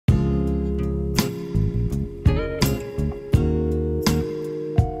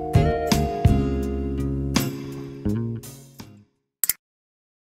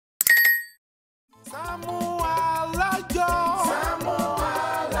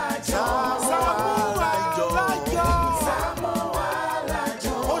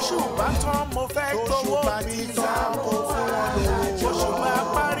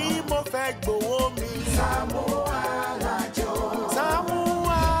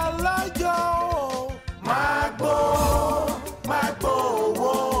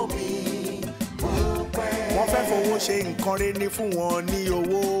ṣe nǹkan rẹ̀ ní fún wọn ní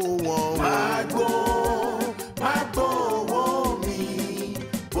owó wọn. Má gbó owó mi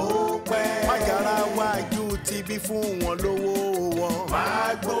bó pẹ́. Má yára wájú tibí fún wọn lówó wọn. Má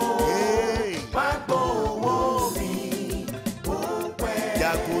gbó owó mi bó pẹ́.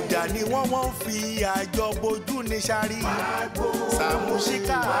 Jàgùjà ni wọ́n fi àjọ bojú ní sáré. Sàámú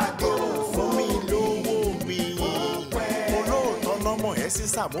ṣíkà àdéhùn fún mi lówó mi. Olóòótọ́ lọ́mọ ẹ̀ sí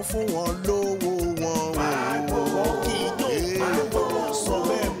Sàámú fún wọn lówó wọn. Wọ́n kì í jó lówó sọ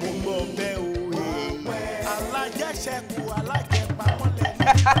bẹ́ẹ̀ mú gbọ́ bẹ́ẹ̀ òye. Alájẹṣẹ́kù alájẹpamọ́lẹ̀.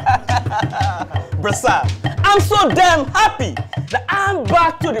 Brother, I'm so damn happy that I'm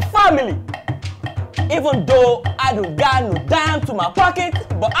back to the family. Even though I don't got no dime to my pocket,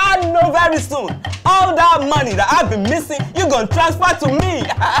 but I know very soon all that money that I've been missing, you gonna transfer to me.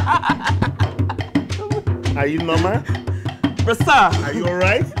 Are you normal? Brother. Are you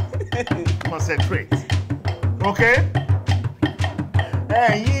alright? Concentrate. Okay?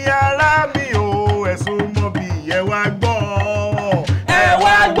 Ẹ̀yin ará mi o, ẹ súnmọ́ bí ẹ wá gbọ́. Ẹ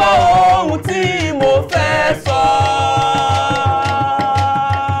wá gbọ́ ohun tí mo fẹ́ sọ.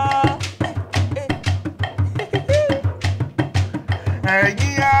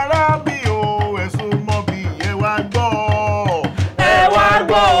 Ẹ̀yin ará mi o, ẹ súnmọ́ bí ẹ wá gbọ́. Ẹ wá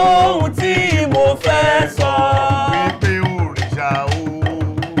gbọ́ ohun tí mo fẹ́ sọ. Wípé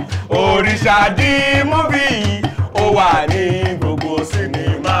òrìṣà di múbì yìí, ó wà ní gbogbo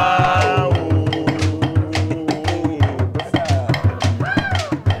sinimá o.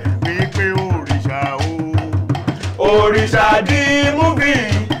 Wípé òrìṣà di múbì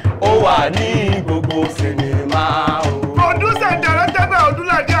yìí, ó wà ní gbogbo sinimá o. Producer director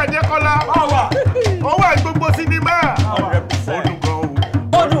Odunlade Adekola. Ó wà ní gbogbo sinimá.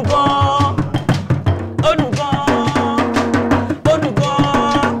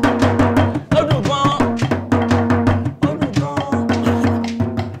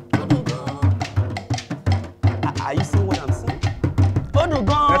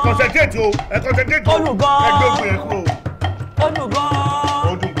 Concentrate o, ẹ concentrate o. Olùgán. Ẹgbẹ́ òkú yẹn kúrò. Olùgán.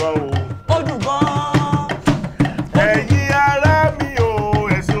 Ó dùn gan o. Ó dùn gan. Ẹ̀yin ará mi o,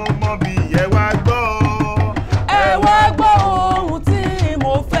 ẹ súnmọ́ bí ẹ wá gbọ́. Ẹ wá gbọ́ ohun tí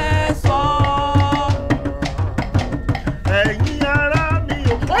mo fẹ́ sọ. Ẹ̀yin ará mi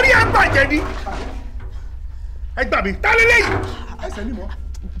o. Orí ẹ̀ bàjẹ́ ni. Ẹ gbà mí, ta lé léyìí. Ẹsẹ̀ ni mo.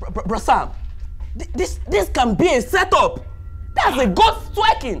 Bro Sam, this can be a setup. That's a ghost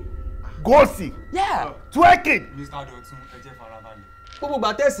twerking. Ghost? Yeah. Twerking? Mr. Dotun, ẹ jẹ́ farabalẹ̀. Gbogbo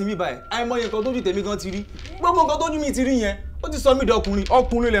gbà tẹ́sí mi báyìí, àìmọye nǹkan tójú tèmi gan ti rí. Gbogbo nǹkan tójú mi ti rí yẹn, ó ti sọ mí dọkùnrin,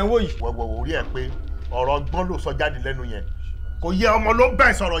 ọkùnrin lẹ̀ ń wò yìí. Wọ̀wọ̀ orí ẹ̀ pé ọ̀rọ̀ ọgbọ́n ló sọ jáde lẹ́nu yẹn. Kò yẹ ọmọ ló bá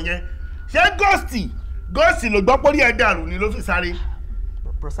ẹ̀ sọ̀rọ̀ yẹn. Ṣé ghost ló gbọ́ pórí ẹ̀ dàrú ni ló fi sáré?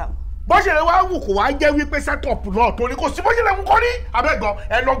 Bro Sam. Bó ṣe lè wá wù kó wá jẹ́ wípé setup náà torí kò sí bó ṣe lè wù kọ́ ní abẹ́gbọ́n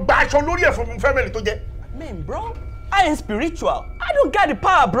ẹ lọ gba aṣọ lórí ẹ̀ fún fẹ́mẹ̀lì tó jẹ́. Man, bro, I ain't spiritual. I don't get the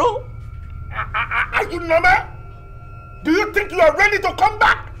power, bro. Are you normal? Do you think you are ready to come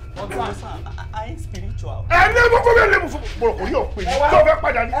back? I ain't spiritual. Ẹ lé mú fún mi, lé mú fún mi. Mo rò kò rí òpin ní tó fẹ́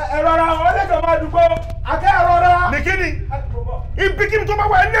padà ní. Ẹ rọra, wọ́n lè jọ máa dùgbò. Akẹ́ ẹ rọra. Ní kí ni? Ibikíbi tó bá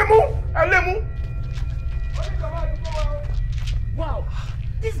wà ẹ lé mú. Wow,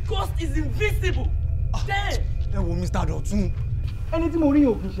 this ghost is invisible. Damn. Ẹ wo Mr. Dotun. Ẹni tí mo rí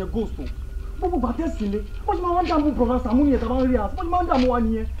yẹn ò kì í ṣe ghost o. Gbogbo gbàtẹ́ sílé, wọ́n ṣe máa ń dààmú Professor Saamu yẹn tàbá ń rí àṣà, wọ́n ṣe máa ń dààmú wa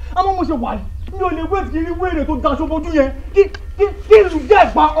nìyẹn. Àmọ́ mo ṣe wà yìí, mi ò lè wait kí n rí wéèrè tó daṣọ bojú yẹn. Kí ìlú jẹ́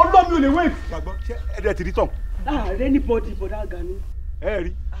ìpa ọlọ́ mi ò lè wait. Gbàgbọ́ ṣé ẹ̀dẹ̀ ti rí tán? Ààrẹ ní bọ́dì bọ̀dá Gani. Ẹ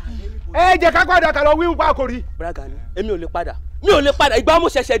rí. Ẹ jẹ́ ká padà kà lọ wíwú pa kò rí. Bọ̀dá Gani, èmi ò lè padà. Mi ò lè padà. Ìgbà mo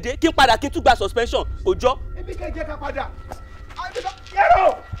ṣẹ̀ṣẹ̀ dé kí n padà kí n tún gba suspension. Kò jọ. Ebi kẹ́ jẹ́ ká padà.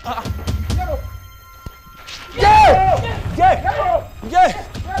 Yẹ́rọ.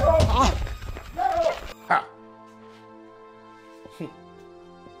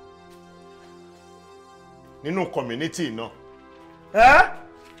 Nínú community náà.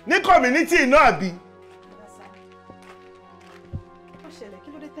 Ní community náà àbí. Ó ṣẹlẹ̀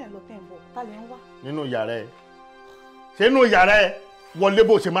kí ló dé tẹ̀ ń lọ tẹ̀ ń bọ̀ ta lè ń wá. Nínú yàrá ẹ. Ṣé inú yàrá ẹ wọlé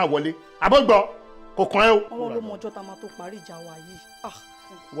bó ṣe máa wọlé? Àbọ̀gbọ́ kò kàn ẹ́ o. Ọlọ́run ló mọ ọjọ́ tá máa tó parí ìjà wa yìí.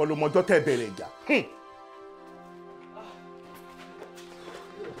 Wọ́n ló mọ ọjọ́ tẹ́ bẹ̀rẹ̀ ìjà.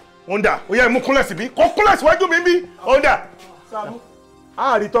 Onda, ó yẹ mú kúnlẹ̀ síbí. Kó kúnlẹ̀ síwájú mi bí. Onda. Saamu,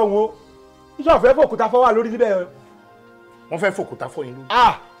 àárí tọ́ wo. Iṣẹ́ ọ̀fẹ́ fòkúta fọ́ wà lórí níbẹ̀. Wọ́n fẹ́ fòkúta fọ́ yín lórí.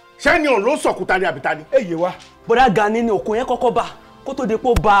 Ṣé ni òun ló sọ̀kúta ní àbíta ni? Èyí wa. Bọ̀dá Gani ni òkun yẹn kọ́kọ́ bá kó tó de pé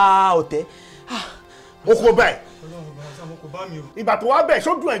ó ba ọ̀tẹ̀. Ó kó báyìí. Ọlọ́run bá Saamu kò bá mi o. Ìgbà tó wá bẹ̀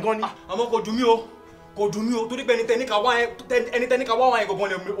ṣó dùn ẹ̀ gan ni. Àmọ́ kò dùn mí o. kò dùn mí o torí pé ẹni tẹ́níkà wá yẹn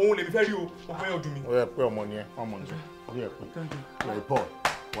gangan òun lèmi fẹ́ rí o ọmọ yẹn ò dùn mí. ó yẹ pé ọmọ ni ẹ ọmọ ni orí ẹ pé ẹ bọ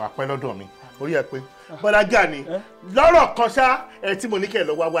wà pẹ́ lọ́dọ̀ mi orí ẹ pé bọ́dá Gani lọ́rọ̀ kan ṣá ẹ tí mo ní kẹ́ ẹ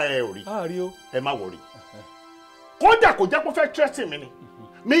lọ wá ẹ ò rí ẹ má wọrí kódà kò jẹ́ pé ó fẹ́ tírẹ́sì mi ni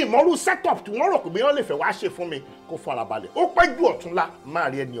mi ìmọ̀rú setup tí wọ́n rò pé bí wọ́n lè fẹ́ wá ṣe fún mi kó farabalẹ̀ ó pẹ́ ju ọ̀túnla máa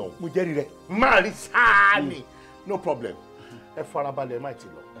rí ẹni ọ̀hún. mo jẹ́rìí rẹ̀. máa rí sáà ni no problem ẹ farabalẹ̀ ẹ má ti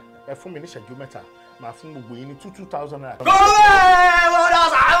lọ ẹ fún mi ní ìṣẹ́jú mẹ́ta máa fún gbogbo yín ní 2,000 naira. gómìnà bọ́dà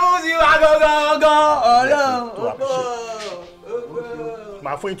Saamu ti wá gángan ọlọ́run.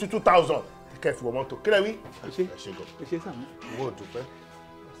 máa fún yín 2,000 kẹfì wọ mọ́tò kílẹ̀ wí. ẹ ṣe Saamu. owó òdùpẹ́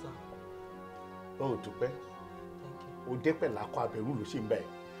òdùpẹ́ òde pẹ̀lú akọ abẹ́rù ló ṣe ń bẹ̀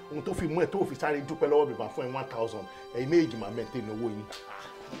ohun tó fi mú ẹ tó fi sáré dúpẹ́ lọ́wọ́ bíbá fún ẹ 1,000 ẹ̀yin méjì máa mẹ́tẹ́ ní owó yín.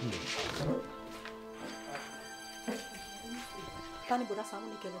 Tani bọ́dà Saamu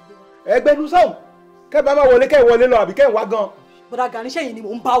ní kẹlẹ́ gbé wá. ẹgbẹ́nu sọ̀hún kẹ́ bá máa wọlé kẹ́ wọlé lọ àbí kẹ́ wá gan. Bọ́dà Gani sẹ́yìn ni mò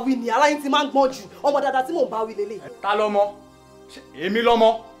ń bá wí ni aláyín ti máa ń gbọ́n jù ọmọ dáadáa tí mò ń bá wí lélẹ̀. ta lọmọ èmi lọmọ.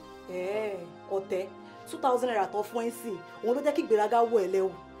 ọ̀tẹ̀ 2,000 naira tán fún ẹ̀ sìn òun ló jẹ́ kí ìgbéraga wọ ẹ̀ lẹ́wù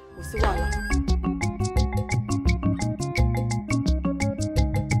kò sí wàhálà.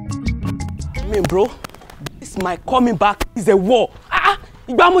 I mean, bro, this my coming back is a war.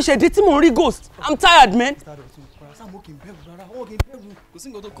 Ìgbà mo ṣe dé tí mo ń rí ghost. I'm tired, man. Saamu kì í bẹ̀rù rárá wọn kì í bẹ̀rù kò sí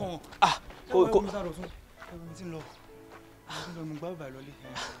nǹkan tó kàn wọ́n.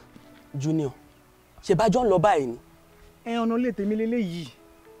 Junior, ṣe bá jọ ń lọ báyìí ni. ọ̀nà ilé tèmi lélẹ́yìí.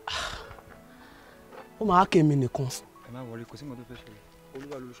 Ó máa kẹ́ mi nìkan. ẹ má wọrí kò sí nǹkan tó fẹ́ ṣẹlẹ̀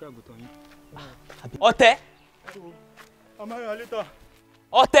olúwa lolùṣọ́ àgùntàn yín. Ọ̀tẹ̀. ọmọ rẹ̀ alẹ́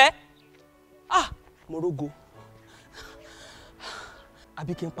Ọ̀tẹ̀. Morogo.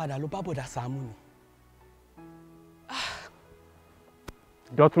 Àbí kí n padà lọ bá bọ̀dà Saamu ni.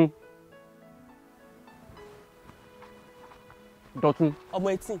 Dọ̀tun. Ọmọ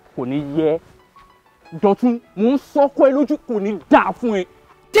etí. Kò ní yẹ. Dọ̀tun, mò ń sọ́kọ́ ẹ lójú kò ní dáa fún ẹ.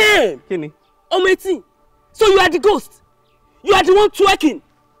 Damn! Kí ni? Ọmọ etí. So you are the ghost. You are the one twerking.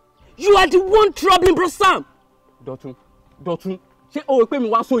 You are the one troubling bro Sam. Dọ̀tun, ṣé o rò pé mi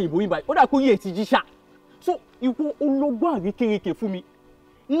wá sọ òyìnbó yín báyìí? Ó dà kó yé ti jíṣà. So ìwọ ológbó àríkèrèkè fún mi.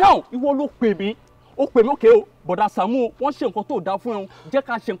 Now ìwọ ló pè mí. Ó pè mí òkè o. Bọ̀dà Saamu wọ́n ṣe nǹkan tó dáa fún ẹ o. Jẹ́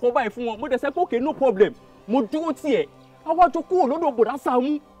ká ṣe nǹkan báyìí fún wọn. Mo dẹ̀ sẹ́ pé òkè no problem. Mo dúró tiẹ̀. Àwájọ kúrò lọ́dọ̀ bọ̀dà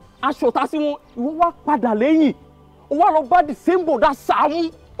Saamu. Aṣọ̀tá sí wọn. Ìwọ wá padà lẹ́yìn. Ó wá lọ bá the same bọ̀dà Saamu.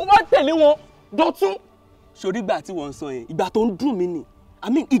 Ó wá tẹ̀lé wọn. Dọ̀tun. Sórí ìgbà tí wọ́n ń sọ yẹn, ìgbà tó ń dùn mí ni. I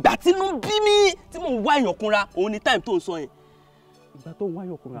mean, ìgbà tí inú bí mi tí mò ń wá èèyàn kunra, òun ni time tó ń sọ yẹn. Ìgbà tó ń wá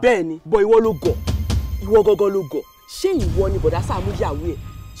èèyàn kunra. Bẹ́ẹ̀ ni, bọ̀ ìwọ ló gọ̀. Ìwọ gangan ló gọ̀. Ṣé ìwọ ni bọ̀dà Saamu yàwé ẹ̀?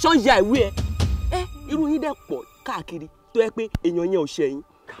 Ṣọ́ ya ìwé ẹ̀? Irú yín dẹ̀ pọ̀ káàkiri tó yẹ pé èèyàn yẹn ò ṣẹ̀yìn.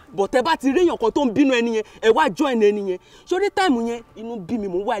 Bọ̀tẹ́ bá ti rí èèyàn kan tó ń bínú ẹni yẹn, ẹ wá join ẹni yẹn. Sórí táìmù yẹn, inú bí mi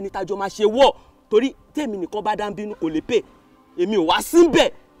mò ń wá ẹni tájọ máa ṣe wọ̀. Torí tèmi nìkan bá dá ń bínú kò lè pè. Èmi ò wá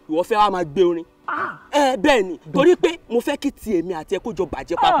síbẹ̀. Ìwọ fẹ́ wá máa gbé orin. Bẹ́ẹ̀ ni, torí pé mo fẹ́ kí ti èmi àti ẹ kó jọ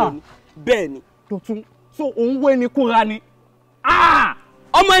bàjẹ́ papọ̀ ni. Bẹ́ẹ̀ ni. Dọ̀tun, so òun wé ni kúnra ni.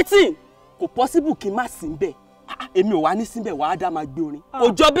 Ọmọ etí kò possible kí n má sí bẹ́ẹ̀. Èmi ò wá ní síbẹ̀ wàá dá máa gbé orin. Kò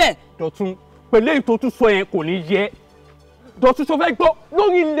jọ bẹ́ẹ̀. Dọ̀tun, pẹ̀lẹ́ ìtọ́tún sọ yẹn kò ní yẹ. Dọ̀tun sọ fẹ́ gbọ́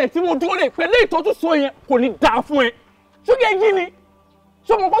lórí ilẹ̀ tí mo dúró lè pẹ̀lẹ́ ìtọ́tún sọ yẹn kò ní dáa fún ẹ. Ṣúgẹ́ yí ni.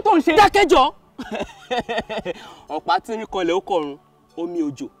 Ṣé ọmọ kan tó ń ṣe? Dákẹ́jọ́. Ọ̀pá tí ń kọlẹ̀ ó kọrun, omi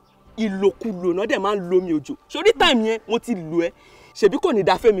òjò. Ìlòkulò náà dẹ̀ máa ń lo omi òjò. Sórí táìmù yẹn mo ti lù ẹ́. Ṣèbí kò ní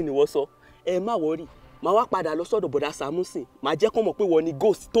da fẹ́mi nìwọ sọ. Ẹ má wọrí. Màá wá padà lọ sọ́dọ̀ bọ̀dà Saamu sìn. Màá jẹ́ kó mọ̀ pé wọ́n ni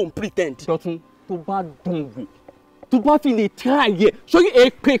ghost tó ń pretend. Dọ̀tun, tó bá dùn wò. Tó bá fi lè try yẹ. Sórí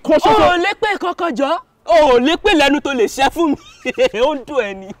èpè kan ṣoṣo. O ò lè pè kankan jọ. O ò lè pè lẹ́nu tó lè ṣẹ́ fún mi. Ó ń dùn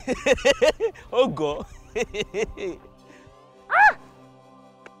ẹ ni. Ó gọ̀.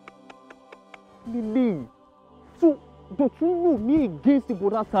 Lílé. So Dọ̀tun lò mí against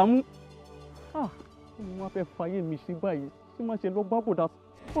bọ̀dà Saamu. Mo máa fẹ́ fàyè mi sí báyìí. Ṣé máa ṣe lọ bá bọ̀dà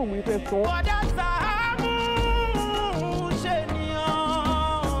Saamu yìí fẹ́ sọ? Bọ̀dà Saamu ṣe nìyàn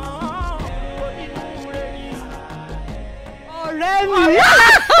onínúure ni. ọ̀rẹ́ mi.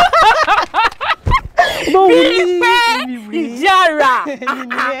 Bímpé ìjára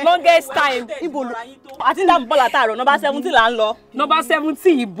longest time ibo àti ndàmú bọ́lá tààrọ̀ nọ́mbà 17 là ń lọ. Nọ́mbà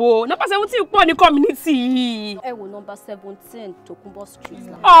 17 ibo nọ́mbà 17 pọ̀ ní community yìí. Ẹ wo nọ́mbà 17 Tokunbo street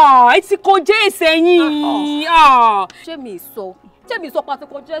la. Ẹ ti kọjá Ìsẹ̀yìn. Ṣé mi sọ pàtó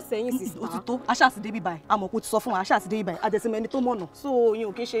kọjá Ìsẹ̀yìn sí. Ó ti tó aṣá àti débi báyìí àmọ́ kò ti sọ fún wa aṣá àti débi báyìí àjẹsìmọ ẹni tó mọ̀nà so yín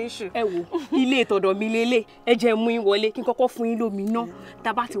ò kí ń ṣe issue. Ẹ wo ilé ìtọ̀dọ̀ mi lélẹ̀ ẹ jẹ́ mú yín wọlé kí n kọ́kọ́ fún yín lómi náà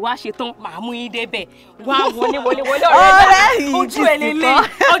tá bá ti wá ṣe tán màá mú yín débẹ̀ wá wọlé ọ̀rẹ́ yìí ojú ẹ̀ lélẹ̀.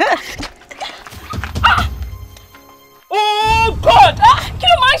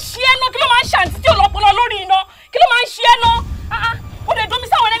 ṣe é ná ó lè domi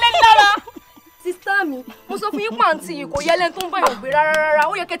sáwọn ẹlẹ́ni lára. Sista mi, mo sọ fún yín pàǹtí yìí kò yẹ lẹ́nu tó ń báyọ̀ gbé rárá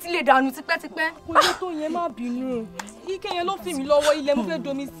ó yẹ kẹ́ ti lè dànù tipẹ́tipẹ́. Kò yẹ tó yẹn má bínú. Ike yẹn ló fi mí lọ́wọ́ ilẹ̀ mo fẹ́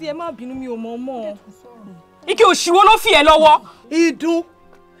domi sí ẹ má bínú mi ò mọ̀ mọ́. Ike òṣìwọ́ ló fi ẹ lọ́wọ́. Ìdun,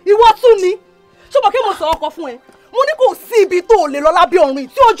 ìwọ tún ni. Ṣùgbọ́n kí mo sọ ọkọ fún ẹ, mo ní kò sí ibi tó lè lọ lábẹ́ ọ̀run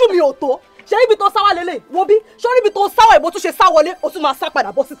tí ojú mi ò tó. Ṣé ibi tó sáwà lélẹ̀ wo bí? Ṣé ibi tó sáwà ìbò tún ṣe sá wọlé o tún máa sá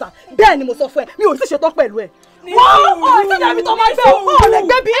padà bọ́ síta? Bẹ́ẹ̀ ni mo sọ fún ẹ, mi ò sì ṣetán pẹ̀lú ẹ. Wọ́n ṣẹ̀dá ibi tó máa gbé o lè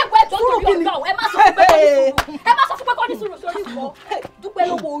gbé bí. Ẹ̀kọ́ ẹ̀jọ̀ tó yọ̀ ọ̀gá o, ẹ má sọ fún pé kọ́ ní sùúrù. Ẹ má sọ fún pé kọ́ ní sùúrù sórí ìwọ. Dúpẹ́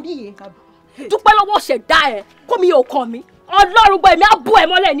lọ́wọ́ orí ẹ̀. Dúpẹ́ lọ́wọ́ ṣẹ̀dá ẹ̀ kó mi ò kàn mí. Ọlọ́run gbọ́ èmi á bú ẹ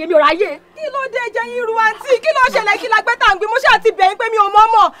mọ́lẹ̀ ní èmi ò ráyè. Kí ló dé jẹ́ yín ru àǹtí? Kí ló ṣẹlẹ̀ kí la gbé tàǹgbé? Mo ṣáà ti bẹ̀yìn pé mi ò mọ̀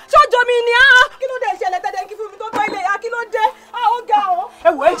mọ̀. Ṣọ́jọ́ mi ni á. Kí ló dé ṣẹlẹ̀ tẹ́lẹ̀ kí fún mi tó tọ́ ilé ya? Kí ló dé? Ó ga ọ́. Ẹ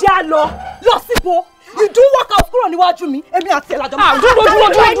wò ẹ jẹ́ á lọ síbo. Ìdún workout kúrò níwájú mi, èmi àti ẹ̀lájọ́ máa. Dúró. Má ṣe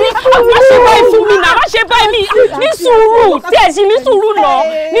báyìí fún mi náà, má ṣe báyìí ní sùúrù. Tí ẹ̀ sì ní sùúrù lọ,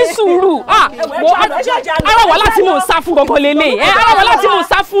 ní sùúrù. Ara wà láti mò ń sá fún gangan lélẹ̀. Ara wà láti mò ń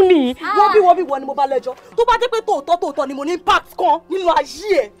sá fún ni. Wọ́n bí ni mo bá lẹ́jọ́. Tó bá dé pé tòótọ́ ni mo ní impact kan nínú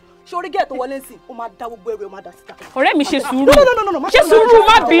ayé ẹ̀. Sórí gẹ́ẹ̀ tó wọlé sí, ó máa dá gbogbo ẹrù ẹ̀ máa dà síta. Ọ̀rẹ́ mi ṣe sùúrù. Ṣe sùúrù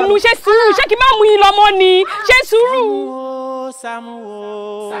má bínú, ṣe sùúrù. Ṣé kí n má mú yín lọ́mọ ni? Ṣe sùúrù. Saamu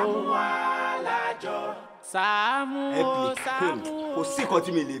Alajo. Saamu. Kò sí nǹkan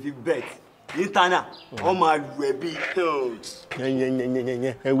tí mi lè fi bet ní tánà wọ́n máa lù ẹ́ bí.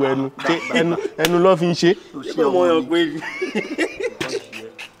 ẹwọ ẹnu ló fi ń ṣe. ṣé ọmọ yàn pé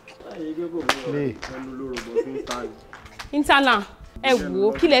Intana ẹ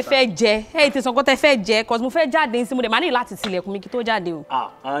wò kí lẹ fẹ́ jẹ ẹ ti sọ nǹkan tẹ fẹ́ jẹ cause mo fẹ́ jáde ní sí mo dẹ̀ máa ní láti tilẹ̀kùn mi kí tó jáde o.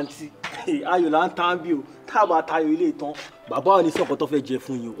 Àǹtí ayò là ń tán bí o tá a bá tayò ilé ìtàn bàbá ò ní sọ̀kọ̀ tó fẹ́ jẹ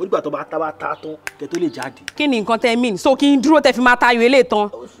fún yín o ó dìgbà tó bá ta tán kẹ́ tó lè jáde. Kí ni nǹkan tẹ mean so kí n dúró tẹ fi máa tayò ilé ìtàn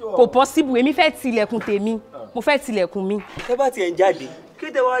kò possible èmi fẹ́ tilẹ̀kùn tèmi mo fẹ́ tilẹ̀kùn mi. ẹ bá tiẹ̀ ń jáde kí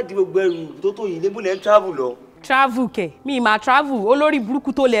tẹ wá di gbogbo ẹrù tó tó yìí lébùlẹ̀ ń travel lọ. Travel kẹ̀ mi máa travel olórí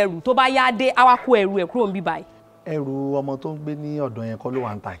burúkú tó lẹrù tó bá yá dé awakọ̀ ẹrù ẹ̀ kúrò ń bí báyìí. Ẹrù ọmọ tó ń gbé ní ọ̀dọ̀ yẹn kọ́ ló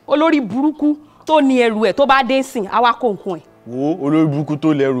wà ń ta. Olórí burúkú tó ní ẹrù ẹ̀ tó bá dé sìn awakọ̀ nǹkan ẹ̀. Wo olórí burúkú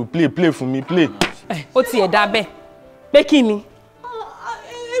tó lẹ́rù play fún mi play. Ó tiẹ̀ dá bẹ́ẹ̀ pé kí ni.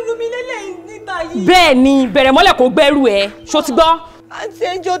 Ẹrù mi lélẹ̀ níta yìí. Bẹ́ẹ̀ ni bẹ̀rẹ̀ mọ́lẹ̀ kó gbẹ́rù ẹ̀ ṣó ti gbọ́. Àǹtí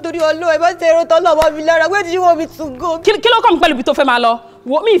ẹjọ́ torí Ọlọ́run ẹ bá ṣe ẹrọ tọ́lọ́ ọmọ mi lára where do you want me to go. Kí ló kàn mí pẹ̀lú ibi tó fẹ́ máa lọ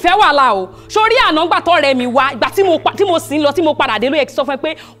wo mi ìfẹ́ wàhálà o sórí àná gbà tọ́ rẹ mi wá ìgbà tí mo sì ń lọ tí mo padà dé ló yẹ kí sọ fún ẹ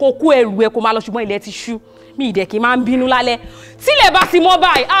pé kò kó ẹrù ẹ kó máa lọ ṣùgbọ́n ilẹ̀ ti ṣú mi ìdẹ̀ kí n máa ń bínú lálẹ́ tílẹ̀ bá ti mọ́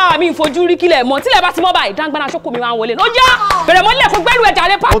báyìí mi ń fojú rí kílẹ̀ mọ́ tílẹ̀ bá ti mọ́ báyìí dáńgbára ṣókò mi máa ń wọlé ló já bẹ̀rẹ̀ mọ́lẹ̀ kó gbẹ́rù ẹ̀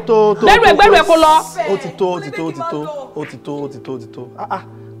jàre pa gbẹ́rù ẹ̀ kó lọ. Ó ti tó.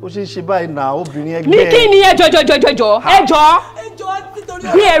 Ó ṣe é ṣe báyìí náà obìnrin ẹgbẹ́. ní kí ni ẹjọ́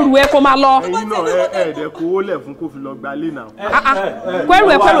bí ẹrù ẹ kó máa lọ. ẹ̀yin náà ẹ̀ẹ́dẹ̀ kó o lẹ̀ fún kó fi lọ gba lé náà. kó ẹrù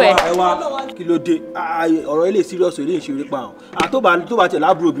ẹ. ẹ wá kí ló dé ọ̀rọ̀ ilé serious ilé ìṣeré pa àwọn tó bá tẹ̀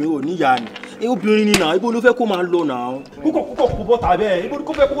láàbùrò obìnrin ò níyà ni obìnrin ni náà ibo ló fẹ́ kó máa lọ náà. kókò kó bọ́ tà bẹ́ẹ̀ ibo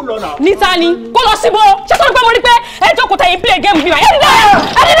kó fẹ́ kó lọ náà. níta ni kó lọ síbo ṣé tó ń gbé mo rí pé ẹ jókòó tẹ̀yìn play game bí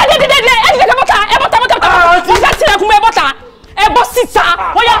ẹ bọ́ síta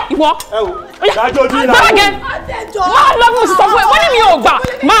wọ́n yá ìwọ. dájọ́ ojú ìlànà. gbọ́dọ̀gẹ́ máa lọ bí mo sì sọ fún ẹ wọ́n ní mi ò gbà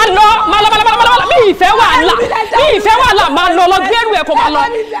máa lọ mi ìfẹ́ wàhálà máa lọ gbẹ́rù ẹ̀ kó máa lọ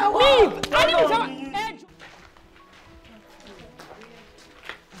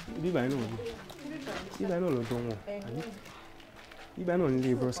bíbá náà lọ tó wọn bíbá náà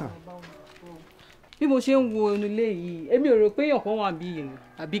nílé brọ́sà. bí mo ṣe ń wo inú ilé yìí èmi ò rò pé èèyàn kan wà bí èèyàn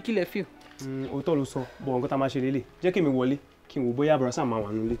àbí kí lẹ fíò. òótọ́ ló sọ bọ̀ nǹkan tá a máa ṣe lélẹ̀ jẹ́ kí mi wọlé kí n wò bóyá brọ́sà máa wà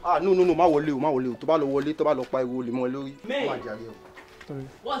nílé. no má wọlé o tó bá lọ wọlé tó bá lọ pa ewu olè mọ́ ẹ lórí.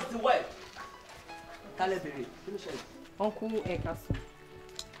 What's the word? Kálẹ̀ bèrè kí ló ṣẹlẹ̀. Uncle ẹ̀ka sùn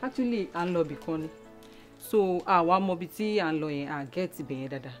actually à ń lọ ibì kan ni so àwa mọ ibi tí à ń lọ yẹn à gẹ́ẹ̀tì ibẹ̀ yẹn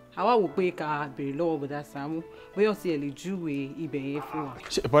dáadáa àwa wò pé ká béèrè lọ́wọ́ bọ̀dá Saamu bóyá ó sì ẹ̀ lè júwe ibẹ̀ yẹn fún wa.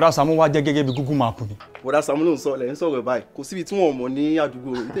 ṣé bọ̀dá Saamu wá jẹ́ gẹ́gẹ́ bí Google map ni. bọ̀dá Saamu ló ń sọ lẹ́yìn sọ̀rọ̀ báyìí kò síbi tí wọ́n mọ̀ ní àdúgbò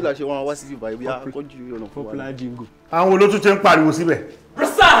rẹ̀ nítorí àṣẹ wọn wá síbi báyìí bí akọ́jú ọ̀nà fún wa. popular jingle. àwọn olótú ti ń pariwo síbẹ̀.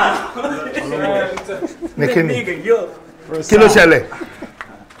 ní kíni kí ló ṣẹlẹ̀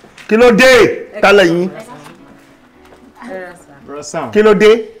kí ló dé tálẹ̀ yín kí ló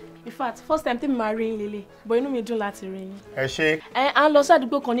dé. In fact, first time tí mi máa rí yín lélẹ̀ bọ̀ inú mi dùn láti rí yín. ẹ ṣe. À ń lọ sí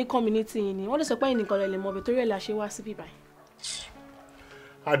àdúgbò kan ní community yìí ni wọ́n lè sọ pé ẹnìkan lè mọ̀ bẹ́ẹ̀ torí ẹ̀ la ṣe wá síbí báyìí.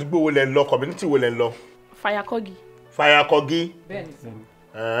 àdúgbò wo lẹ ń lọ community wo lẹ ń lọ. Fayakogi. Fayakogi. bẹ́ẹ̀ni.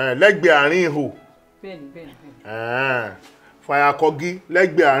 lẹ́gbẹ̀ẹ́ àárín ihò. bẹ́ẹ̀ni. Fayakogi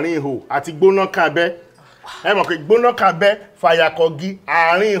lẹ́gbẹ̀ẹ́ àárín ihò àti gbóná kabẹ́ ẹ mọ̀ pé gbóná kabẹ́ Fayakogi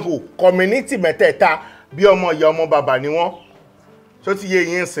àárín ihò community mẹ́tẹ̀ẹ̀ta bí ọmọ ìyá ọmọ bàbá ni wọ́n tó ti yé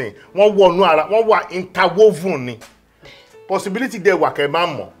yín sìn wọ́n wọnú ara wọ́n wà interwoven ni possibility dẹ̀ wà kẹ́ máa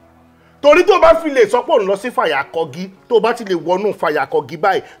mọ̀ torí tó bá fi lè sọ pé òun lọ sí fàyàkọ́gí tó bá ti lè wọnú fàyàkọ́gí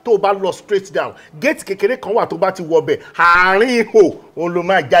báyìí tó bá lọ straight down gate kékeré kan wà tó bá ti wọ bẹ̀ àárín ihò òun ló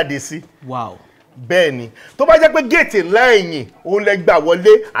máa jáde sí. Wow. Bẹ́ẹ̀ ni tó bá jẹ́ pé géètì ńlá ẹ̀yìn òun lẹ gbà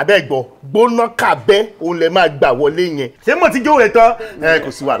wọlé àbẹ́gbọ́ gbóná kàbẹ́ òun lẹ máa gbà wọlé yẹn ṣé mo ti jó rẹ tán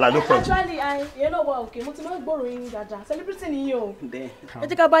kò sí wàhálà ló pẹ̀lú. Actually ìyẹn náà wà òkè mo ti máa ń gbòòrò yín dáadáa celebrity nìyí o ẹ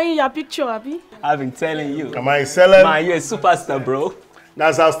jẹ́ ká bá yín ya picture àbí. I've been telling you. Am I selling? Man, you're a superstar, bro.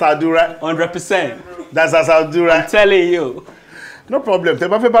 That's how star do right. 100%. That's how do right. I'm telling you. No problem. Tẹ́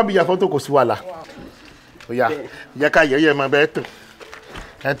bá fẹ́ bá mi ya photo kò sí wàhálà. Ó yá jẹ́ ká yẹ̀yẹ́ máa bẹ́ẹ̀ tó.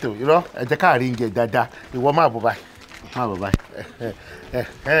 Ẹ tó irọ́ ẹ jẹ́ ká rí ń jẹ dáadáa ìwọ máa bọ̀ báyìí. Máa bọ̀ báyìí.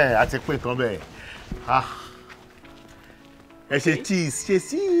 Àti pé nǹkan bẹ́ẹ̀. Ẹ ṣe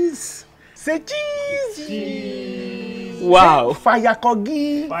cheese. Ṣe cheese. Wow.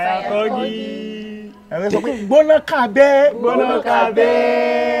 Fàyàkọ́gí. Ẹ sọ pé gbóná kàbẹ́.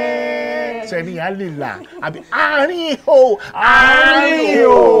 Sẹ́ni á lè là àbí àárín ihò.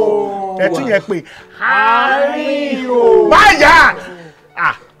 Ẹ tún yẹ pé àárín ihò. Báyà.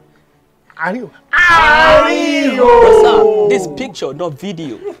 Àárín ihò. This picture, not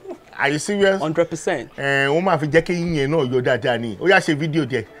video. Are you serious? 100%. Wọ́n máa fi jẹ́ kí yín yẹn náà yọ dáadáa ni. Ó yá ṣe fídíò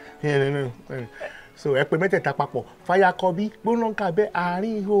díẹ̀. So ẹ pè mẹ́tẹ̀ẹ̀ta papọ̀ fàyàkọ́gí gbóná kàbẹ́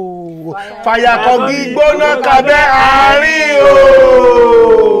àárín ihò. Fàyàkọ́gí gbóná kàbẹ́ àárín ihò.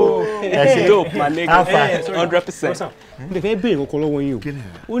 Ẹ ṣe dope my nigga. 100%. Mo fẹ́ béèrè nǹkan lọ́wọ́ yín o.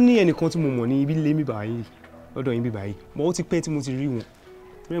 Ó ní ẹnìkan tí mo mọ̀ ní ibi lé mi báyìí lọ́dọ̀ yín bí báyìí mọ̀ ó ti pẹ́ tí mo ti rí wọn.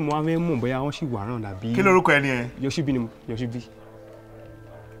 Torí mo wá fẹ́ mọ̀ bóyá wọ́n ṣì wà rán àbí. Kí lorúkọ ẹni ẹ? Yoshibi ni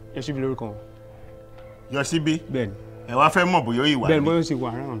Yoshibi lórúkọ wọn. Yoshibi? Bẹ́ẹ̀ni. Ẹ wá fẹ́ mọ̀ bóyá ó ìwà ni. Bẹ́ẹ̀ni bóyá ó ṣì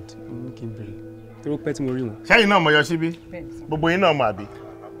wà rán kí n bèrè. Torí ó pẹ́ tí mo rí wọn. Ṣẹ́yìn náà mọ̀ Yoshibi? Gbogbo yín náà mọ̀ àbí?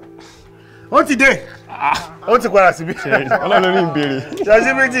 Ó ti dé. Ó ti padà síbí. Ọlọ́run ní ìbéèrè.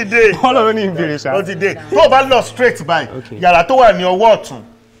 Yoshibi ti dé. Ọlọ́run ní ìbéèrè ṣá. Ó ti dé. Tó o bá lọ straight by yàrá tó wà ní ọwọ́ ọ̀tún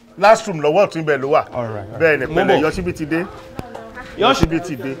last room lọ́wọ́ ọ̀tún ibẹ̀ ló wà. Bẹ́ẹ̀ ni pẹ̀lẹ́ Yoshibi ti dé. Yoshibi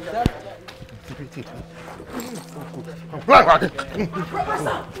ti dé.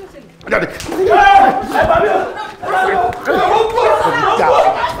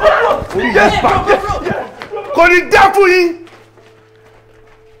 Kò ní dá fún yín.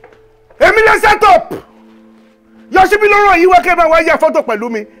 Èmi lè set up. Yoshibi ló ràn yín wá kẹ́ máa wá ya fọ́tò pẹ̀lú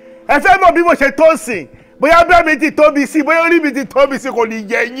mi. Ẹ fẹ́ mọ̀ bí mo ṣe tó sìn. Bóyá bẹ́ẹ̀ mi ti tóbi sí, bóyá orí mi ti tóbi sí kò ní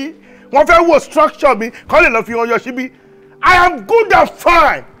yẹ yín. Wọ́n fẹ́ wo structure mi, kọ́ lè lọ fi hàn Yoshibi. I am good and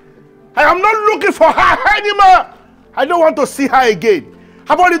fine. I am not looking for her anymore. I don't want to see her again.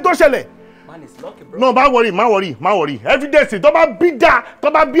 Abọ́ni tó ṣẹlẹ̀. Man is lucky, bro. No, má worry. Evidence tó bá bí dá, tó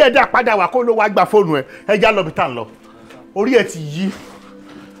bá bí ẹ̀dá padà wá kó ló wá gba fóònù ẹ̀. Ẹ já lọ bí tá ń lọ. Orí ẹ̀ ti yí.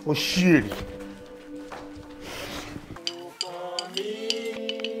 Ó ṣí èrè.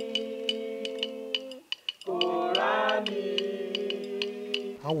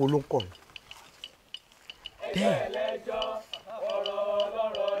 Àwọn ló ń kọ̀ mí.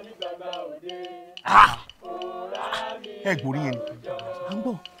 Ẹ gbórí yẹn ni. À ń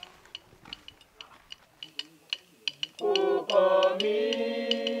bọ̀.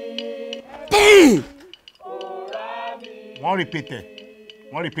 Wọ́n repeat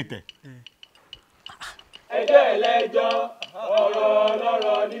ẹ̀. Ẹjọ́ ẹlẹ́jọ́ ọ̀rọ̀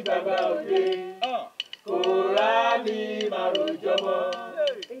ọlọ́rọ̀ ní gbàgbà òde kò rá ní màròjọ́ mọ́.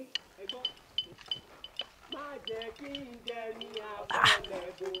 Má jẹ́ kí n jẹ ní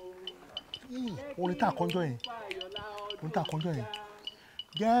àbọ̀lẹ̀bọ̀. Orin tá a kọ́njọ́ yẹn.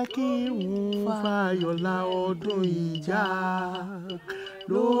 Jẹ́ kí n fàyọ̀lá ọdún ìjà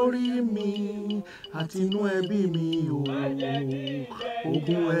lórí mi àti inú ẹbí mi o.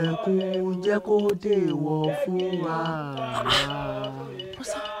 Ogun ẹkún jẹ́ kó dèwọ̀ fún wa.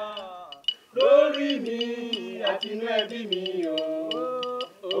 Lórí mi àti inú ẹbí mi o.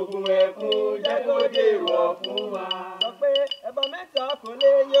 Ogun ẹkún jẹ́ kó dèwọ̀ fún wa. Sọ pé ẹbọ mẹ́ta kò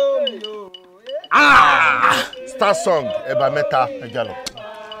lè yó mi o. Star song ẹ̀bà mẹ́ta ẹja lọ.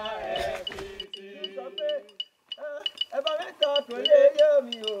 Ẹbọ mẹ́ta kò lè yó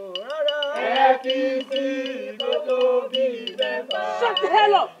mi o rárá. APC tó tó bí mẹ́fà. Shut the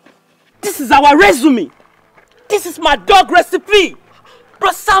hell up! This is our resume. This is my dog recipe.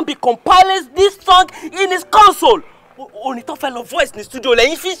 Bro Sam be compiling this song in his console. Orin tó fẹ́ lọ voice ní studio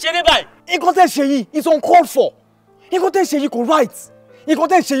lẹ́yìn fi ṣeré báyìí. Nǹkan tẹ́ ṣe yìí is uncalled for. Nǹkan tẹ́ ṣe yìí kò right. Nǹkan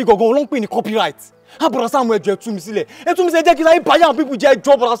tẹ́ ṣe yìí gangan ló ń pè ní copyright. Bro Sam ẹjọ́ ẹ tú mi sílẹ̀. Ẹ tú mi sílẹ̀ jẹ́ kí láyé báyà àwọn pípù jẹ́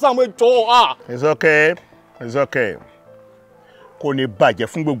ẹjọ́ Bro Sam ẹjọ́. It's okay. Kò ní bàjẹ́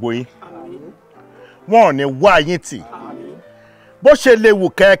fún gbogbo yín. wọn ò ní wá yín tì bó ṣe lè wù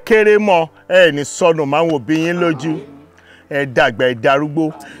kẹ́ kéré mọ́ ẹ ní sọnù máa ń wò bí yín lójú ẹ dàgbà ẹ darúgbó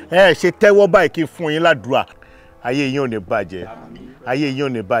ẹ ṣe tẹ́wọ́ báyìí kí fún yín ládùúrà ayé yín ò ní bàjẹ́ ayé yín ò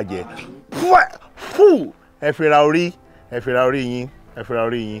ní bàjẹ́ ẹ fira orí yín ẹ fira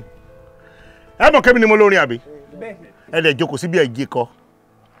orí yín ẹ mọ̀ kẹ́mi ni mo lórin àbí ẹ dẹ̀ jókòó síbi ẹ̀gí kọ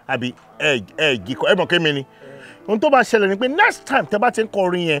àbí ẹ̀gí kọ ẹ mọ̀ kẹ́mi ni ohun tó bá ṣẹlẹ̀ ni pé next time tẹ́ bá ti ń kọ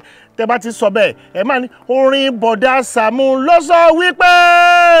orin yẹn tẹ́ bá ti sọ bẹ́ẹ̀ ẹ máa ní orin bọ̀dá Sàámú ló sọ wípé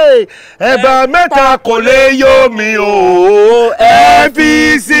ẹ̀bà mẹ́ta kò lè yó mi o ẹ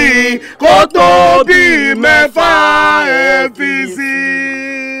fi sí kó tó bí mẹ́fà ẹ fi sí.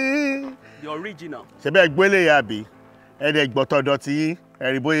 The original. ṣe bẹ́ẹ̀ gbélé àbí ẹ̀ẹ́dẹ̀ gbọ́tọ̀dọ̀ tí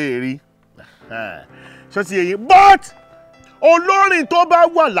ẹ̀rí bóyá èrí ṣó ti yẹ yín but olórin tó bá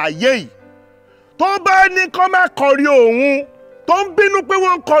wà láyé yìí tó bá ní kọ́ máa kọrin òun tó ń bínú pé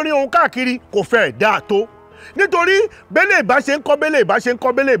wọ́n ń kọrin òun káàkiri kò fẹ́ dáa tó nítorí bẹ́lẹ̀ ìbá ṣe ń kọ́ bẹ́lẹ̀ ìbá ṣe ń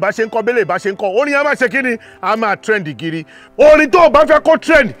kọ́ bẹ́lẹ̀ ìbá ṣe ń kọ́ bẹ́lẹ̀ ìbá ṣe ń kọ́ orin yẹn máa ṣe kí ni a máa trend giri orin tó o bá fẹ́ kó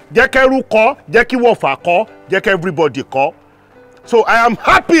trend jẹ́ kẹ́rú kọ́ jẹ́ kí wọ̀fà kọ́ jẹ́ kẹ́ everybody kọ́ so I am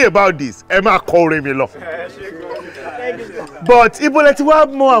happy about this ẹ máa kọ orin mi lọ. But ibo lẹ ti wá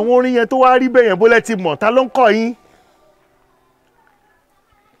mọ àwọn orin yẹn tó wá rí bẹ́ẹ̀ yẹn bó lẹ ti mọ̀ ta ló ń kọ yín.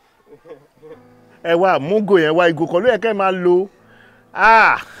 Ẹ wá múgò yẹn wá ìgò kan ló yẹ kẹ́ máa lo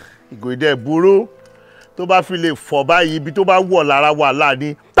ìgò ìdẹ burú tó bá fi lè fọ̀ báyìí ibi tó bá wọ̀ lára wà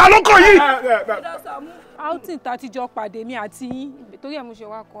láàní ta ló kọ yìí. outing tàtijọ́ pàdé mi àti yín torí ẹ̀ mo ṣe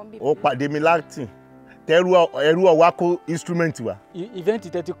wá kọ́ bí. Ó pàdé mi láti tẹ́rù ọ̀wá kó instrument wa. Event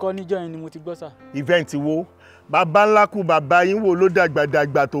tẹ́ ti kọ́ níjọ́ yẹn ni mo ti gbọ́ sà. Event wo bàbá ńlá kú bàbá yín wo ló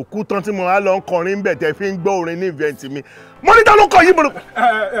dàgbàdàgbà tó kú tán tí mo á lọ ń kọrin bẹ̀ tẹ́ fi ń gbọ́ orin ní event mi. Mo ní ta ló kọ yìí mo.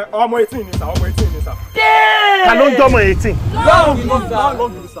 Ọmọ 18 ni sà, ọmọ 18 ni sà. Ta ló ń jọmọ 18?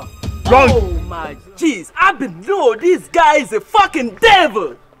 Long sà. Oh my jeez, I been know this guy is a fucking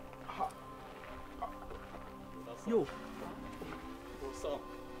devil. Yo.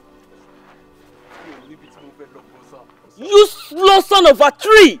 You slow son of a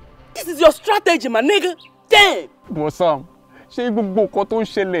tree! This is your strategy, my nigga. Damn! But Sam, ṣé gbogbo nǹkan tó ń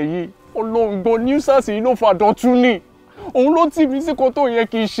ṣẹlẹ̀ yìí Ọlọ́run gbọ́ nuisance yìí ló fa Dọ̀tun ni. Òun ló tì mí sí kan tó yẹ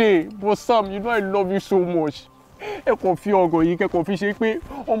kí n ṣe. But Sam, you know I love you so much. Ẹ kàn fi ọ̀rọ̀ yìí kẹ́kọ̀ọ́ fi ṣe pé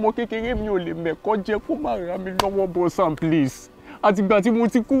ọmọ kékeré mi ò lè mẹ̀kọ́ jẹ kó má ra mi lọ́wọ́ but Sam please. Àtìgbà tí mo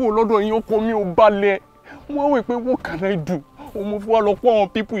ti kúrò lọ́dọ̀ yín ọkàn mi ò balẹ̀. Mo wá wò pé what can I do? Mo fi wá lọ pọ̀ àwọn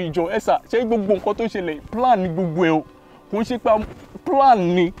people ìjọ ẹ̀sà ṣé gbogbo nǹkan tó ṣẹlẹ̀ plan ni gbogbo ẹ̀ o. Kò ń ṣe pé plan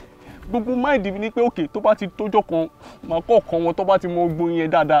ni gbogbo mind mi ni pé òkè tó bá ti tójọ́ kan máa kọ̀ọ̀kan wọn tó bá ti mọ gbóyin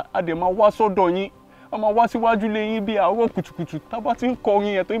yẹn dáadáa á dẹ̀ máa wá sọ́dọ̀ yín a máa wá síwájú lé yín bí àárọ̀ kùtùkùtù tá bá ti ń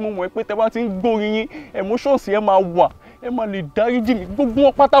kọrin yẹn tó yín mo mọ̀ pé tẹ́ bá ti ń gbórin yín emotions yẹn máa wà ẹ máa lè dáríjì mí gbogbo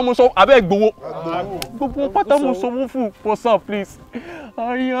wọn pátá mo sọ abẹ́ gbowó gbogbo wọn pátá mo sọ wọ́n fún Bosa please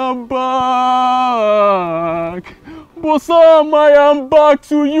I am back Bosa I am back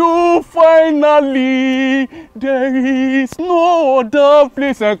to you finally there is no other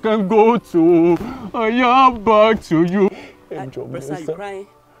place I can go to I am back to you. Bosa, you crying?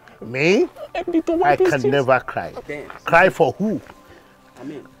 Me? I can never cry. Damn. Cry for who? I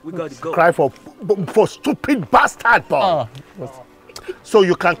mean, we got to go. Cry for stupid bastard, boy. So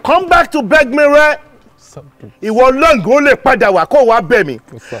you can come back to beg me, right? Ìwọ lọ́ngàn ó lè padà wá kó wá bẹ̀ mí.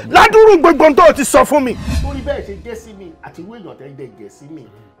 Ládùúrú gbogbo tó ti sọ fún mi. Torí bẹ́ẹ̀ ṣe jẹ́ sí mi àti ìwé èèyàn tẹ́ jẹ́ sí mi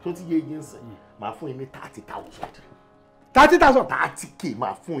tó ti yé yín sìn. Màá fún yín ní 30,000. 30,000? 30K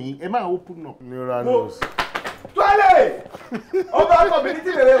máa fún yín. Ẹ máa open up. Neural nose. Tuale! Ọba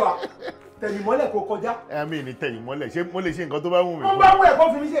community rere wa. Tẹ̀yìnmọ́lẹ̀ kò kọjá. Mi ní tẹ̀yìnmọ́lẹ̀ ṣé mo lè ṣe nǹkan tó bá wù mí. Wọ́n bá mú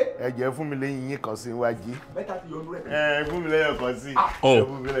ẹ̀kọ́ fi mí ṣe. Ẹ jẹ́ fún mi lẹ́yìn yín kan sí iwájú. Mẹ́ta ti yọnu rẹ̀. Fún mi lẹ́yìn kan sí. Oh.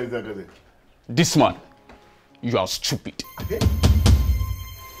 Fún mi lẹ́yìn kan sí. This man, you are stupid.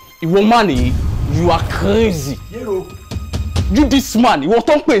 Ìwọ man yìí, you are crazy. You this man, ìwọ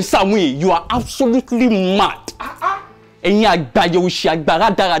tó ń pè Saamu yìí, you are absolutely mad. Ẹ̀yin àgbáyé òṣì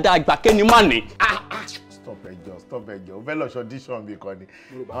àgbàrá dáradára àgbà kẹ́ni má ní. Stop ẹjọ́ o fẹ́ lọ audition bí kan ni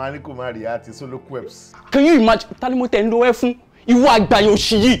àwọn aníkò máa rí àti solo queps. Can you imagine tani mo tẹ̀ ń lo ẹ fún ìwọ àgbáyé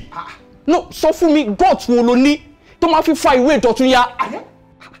òṣì yìí? No, sọ fún mi gut wo lo ní tó máa fi fa ìwé Dọ̀tun ya.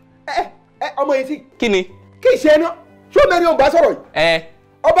 Ọmọ yìí sí. Kí ni? Kí ìṣe náà ṣó mẹ́rin ò bá sọ̀rọ̀ yìí.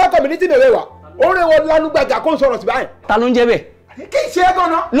 Ọba community rere wa òun rẹ̀ wọ́n lánúgbàjà kó ń sọ̀rọ̀ sí báyìí. Ta ló ń jẹ́ bẹ́ẹ̀? Kí ìṣe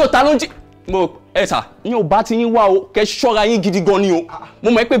gan-an. No, ta ló ń jẹ́ mo sà yín ò bá ti yín wá o kẹ́ ṣọ́ra yín gidi gan ni o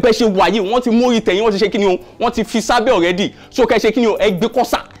mo mọ̀ pé bẹ́ẹ̀ ṣe wà yìí wọ́n ti mórí tẹ̀yìn wọ́n ti ṣe kí ni o wọ́n ti fi sábẹ́ already so kẹ́ ṣe kí ni o ẹ gbé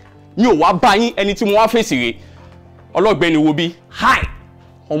kọ́sà mi ò wá bá yín ẹni tí mo wá fèsì rè ọlọ́gbẹ́ni wo bí hi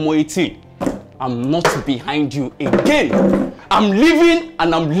ọmọ 18 I'm not behind you again I'm leaving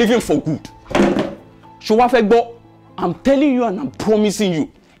and I'm leaving for good. ṣó wá fẹ́ gbọ́ I'm telling you and I'm promising you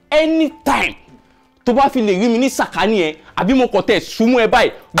anytime tó bá fi lè rí mi ní sàkání ẹ àbí mo kàn tẹ̀ súnmọ́ ẹ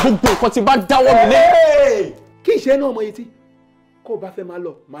báyìí gbogbo nǹkan tí bá dáwọ́ mi lé. kí ìṣe náà mọ etí kó o bá fẹ́ máa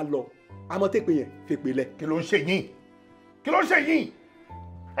lọ àmọ́ tèpè yẹn fèpè lẹ̀. kí ló ń ṣe yín kí ló ń ṣe yín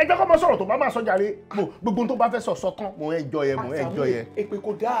ẹ jẹ́ kó mọ sọ̀rọ̀ tó bá máa sọ jàre gbogbo tó bá fẹ́ sọ sọ́kàn mò ń ẹjọ́ yẹn mò ń ẹjọ́ yẹn. èpè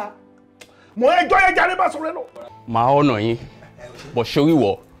kò dáa. mò ń ẹjọ́ yẹn jàre bá sọ̀rọ̀ ẹ lọ. màá ọ̀nà yín bọ̀ sórí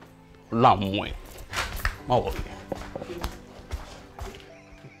wọ̀ làmú ẹ̀ má wọ̀ mí.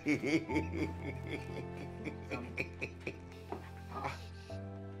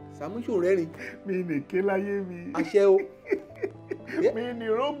 Sàmúṣò rẹ́rìn. mi nìké láyé mi. àṣẹ o. mi ní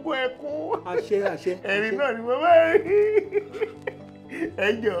rógbó ẹkún. àṣẹ. ẹ̀rín náà ni mo máa rí. ẹ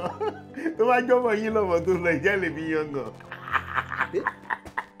jọ tó bá jọmọ yín lọmọ tó lọ ìjà lè fi yan gan.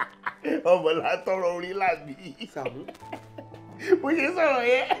 ọmọ látọrọ orí làbí. Sàmú. bó ṣe sọ̀rọ̀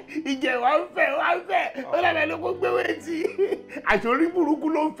yẹn ìjẹ́ wà ń fẹ́ ó lábẹ́ ló kó gbé wéjì àṣorí burúkú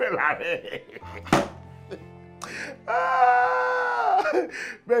ló ń fẹ́ láàrẹ̀.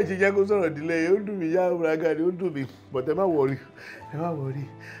 bẹ́ẹ̀ ṣe jẹ́ kó sọ̀rọ̀ ìdílé yìí ó dùn mí yá ọmọlága ni ó dùn mí but ẹ má wọrí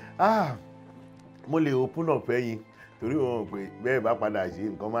mo lè open up ẹyin torí wọn pé bẹ́ẹ̀ bá padà ṣe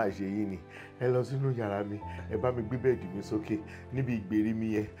nǹkan máa ṣe yín ni ẹ lọ sínú yàrá mi ẹ bá mi gbé bẹ́ẹ̀dì mi sókè níbi ìgbèrí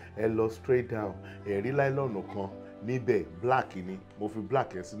mi yẹn ẹ lọ straight down ẹ rí láìlọ́ọ̀nù kan níbẹ̀ black ni mo fi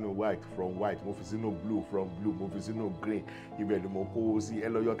black yẹn sínú white from white mo fi sínú blue from blue mo fi sínú green ibẹ̀ ni mo kówó sí ẹ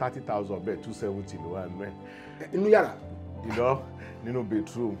lọ yọ 30,000 bẹ́ẹ̀ 270 ló wà nínú ẹ̀. inú yàrá. ìlọ nínú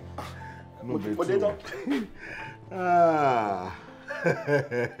bedroom.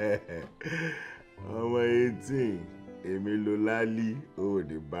 ọmọ 18 èmi ló lálí ó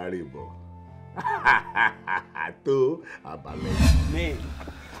ní bárè bọ̀ tó àbálẹ̀.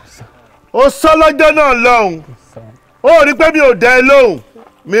 ó sọ lọ́jọ́ náà lọ́hùn ó rí pé mi ò dá ẹ lóhùn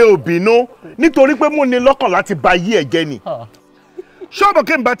mi ò bínú nítorí pé mo ní lọ́kàn láti ba ayé ẹ̀ jẹ́ ni ṣọ́ọ̀bù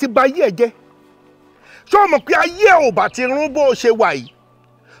kí n bá ti ba ayé ẹ̀ jẹ́ ṣọ́ọ̀mù pé ayé ẹ̀ ò bá ti rún bó ṣe wà yìí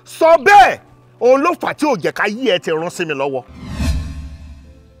sọ bẹ́ẹ̀ òun ló fà tí ò jẹ́ ká ayé ẹ̀ ti rún sí mi lọ́wọ́.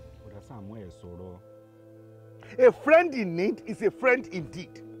 ọ̀dà Sàámú ẹ̀ sọ̀rọ̀. A friend in need is a friend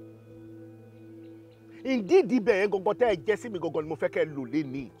indeed. Indeed ibẹ̀ yẹn gangan tẹ́ ẹ jẹ́ sí mi gangan ni mo fẹ́ kẹ́ ẹ lò lé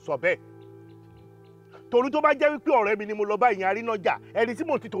ní sọ bẹ́ẹ̀. Torí tó bá jẹ́ wípé ọ̀rẹ́ mi ni mo lọ bá ìyẹn arínájà ẹni tí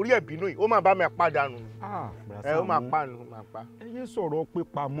mo ti torí ẹ̀ bínú yìí ó máa bá mi pàdánù. Ẹ ó máa pa nù ó máa pa. Ẹ yé sọ̀rọ̀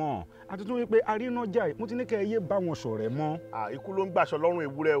pípa mọ́ àti tún wípé arínájà mo ti ní kẹ́ ẹ yé bá wọn ṣọ̀rẹ́ mọ́. Ikú ló ń gbàṣọ lọ́rùn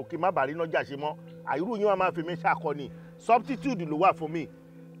ewúrẹ́ o kí má bàa arínájà ṣe mọ́ àìrú yín wọn máa fi mí ṣàkọni substitute ló wà fún mi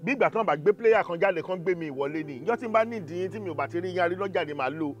bí ìgbà tí wọn bá gbé player kan jáde kan gbé mi ìwọlé ni ìjọ tí n bá ní ìdíyín tí mi ò bá ti rí yín arínájà ni màá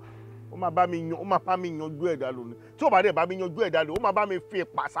lò ó máa bá mi yanjú ẹ̀dá lónìí tí ò bá dẹ̀ bá mi yanjú ẹ̀dá lónìí ó máa bá mi fi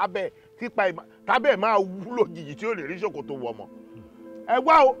ìpà sábẹ́ típa tábẹ́ máa wúlò jìjì tí ó lè rí ṣòkòtò wọ̀ mọ́ ẹ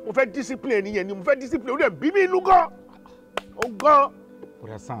wá o mo fẹ́ discipline nìyẹn ni mo fẹ́ discipline ó dẹ̀ bí mi inú gan ó gan.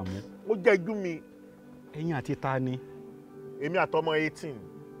 ọ̀rẹ́ Sàámú. ó jẹ́ ijú mi. ẹ̀yin àti ta ni. èmi àtọmọ 18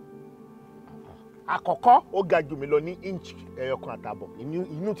 àkọ́kọ́ ó ga jù mí lọ ní inch ẹyọkan àtàbọ̀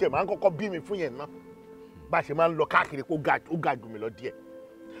inú tiẹ̀ máa ń kọ́kọ́ bí mi fún yẹn náà bá a ṣe máa ń lọ káàkiri pé ó ga jù mí lọ díẹ̀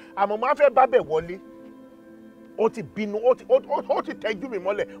àmọ́ máa fẹ́ bá bẹ̀ wọlé ó ti bínú ó ti tẹ́jú mi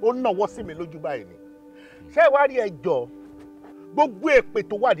mọ́lẹ̀ ó náwó sí mi lójú báyìí ni ṣé ẹ wá rí ẹjọ́ gbogbo èpè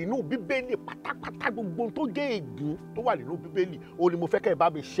tó wà nínú bíbélì pátápátá gbogbo tó jẹ́ ègún tó wà nínú bíbélì ó ní mo fẹ́ kẹ́ ẹ bá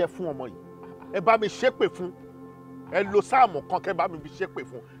mi ṣẹ́ fún ọmọ yìí ẹ bá mi ṣépè fún ẹ lo sáàmù kan kẹ́ bá mi fi ṣépè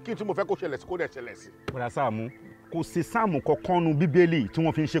fún kí n tí mo fẹ́ kó ṣẹlẹ̀ sí kó dẹ̀ ṣẹlẹ̀ sí. ọ̀rẹ́ Sàámú kò sí sáàmù kankan nu bíbélì tí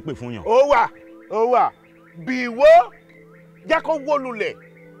wọ́n fi ń ṣépè fún yàn. ó wà bìwó jẹ́ kó wó lulẹ̀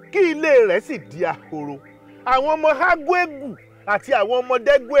kí ilé rẹ̀ sì di ahoro àwọn ọmọ hágóégù àti àwọn ọmọ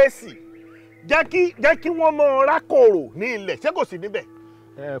dẹ́gbẹ́sì jẹ́ kí wọ́n mọ rákòrò ní ilẹ̀ ṣé kò sí níbẹ̀.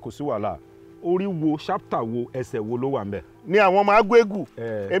 Kò sí wàhálà orí wo ṣápítà wo ẹsẹ̀ wo ló wà ńbẹ̀. ní àwọn ọmọ hágóégù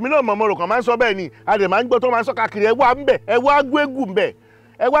èmi náà mọ̀ mọ̀rọ̀ kan máa ń sọ bẹ́ẹ̀ ni a dẹ̀ máa ń gbọ́ tó máa ń sọ káàkiri ẹ wá ńbẹ̀ ẹ wá hágóégù ńbẹ̀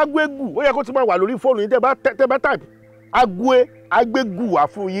ẹ wá hágóégù ó yẹ kó ti máa wà lórí fóònù yín tẹ́ bá type hágóégù wà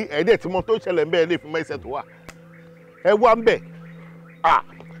fún yín ẹ̀ẹ́dẹ̀ tí mo tó ṣẹlẹ̀ ńbẹ̀ lè fi mọ́ ẹsẹ̀ tó wà ẹ wá ńbẹ̀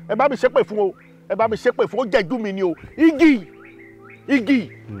ẹ bá mi ṣépè fún o ẹ bá mi ṣépè fún ó jẹ́jú mi ni o igi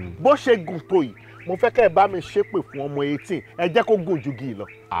bó ṣe gùn tó yìí mo fẹ́ kẹ́ ẹ bá mi ṣépè fún ọmọ 18 ẹ jẹ́ kó gùn ju igi lọ.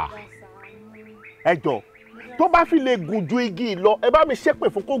 ẹ jọ tó bá fi lè gùn ju igi lọ ẹ bá mi ṣépè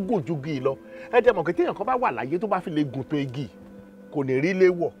fún kó gùn ju igi lọ ẹ jẹ́ mọ̀ kí téèyàn kan bá wà láyé tó bá fi lè gùn tó igi kò ní rí ilé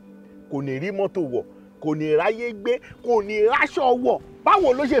wọ̀ kò ní rí mọ́tò wọ̀ kò ní ráyé gbé kò ní ráṣọ wọ̀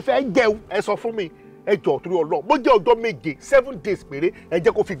báwo ló ṣe fẹ́ jẹun ẹ sọ fún mi ẹ jọ torí Ọlọ́run bó jẹ́ ọjọ́ méje 7 days péré ẹ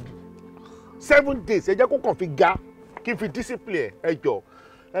jẹ́ kó fi 7 days ẹ jẹ́ kó kàn fi ga kí n fi discipline ẹ jọ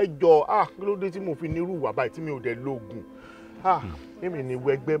kí ló dé tí mo fi nírú ìwà báyìí tí mi ò dẹ̀ lóògùn èmi ní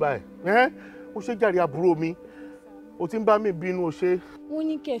ìwé ẹgbẹ́ báyìí ó ṣe jàre àbúrò mi o ti ń bá mi bínú o ṣe. wọ́n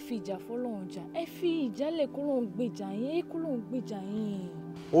ní kẹ́ ẹ fi ìjà fọlọ́run jà ẹ fi ìjálẹ̀ kó lóun gbèjà yín ẹ kó lóun gbèjà yín.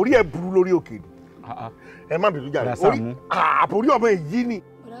 orí ẹ burú lórí òkè ni ẹ má bínú jàre orí àbórí ọmọ èyí ni.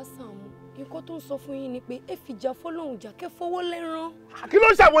 bọ̀dá Sàámú nǹkan tó ń sọ fún yín ni pé ẹ fi ìjà fọlọ́run jà kẹ́ fọwọ́ lẹ́rán. kí ló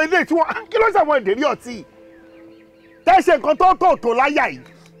ń ṣàwọn ilé tí wọ́n kí ló ń ṣàwọn ìdérí ọtí tẹ́ ṣe nǹkan tó láyà yìí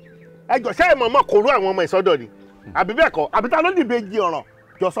ẹ jọ ṣẹ́ ìmọ̀ọ́mọ́ kò rú àwọn ọmọ ìsọdọ̀ ni àbí bẹ́ẹ̀ kọ́ àbí ta ló dìbò jí ọ̀ràn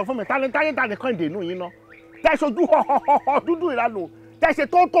jọ sọ fún mi ta ni kàn dé inú yín ná tẹ́ ṣojú họ́họ́họ́ dúdú ìranù tẹ́ ṣe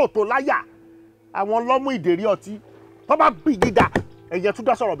tó láyà àwọn lọ́mú ìdérí ọtí tó bá bì gíga ẹ̀yẹ tún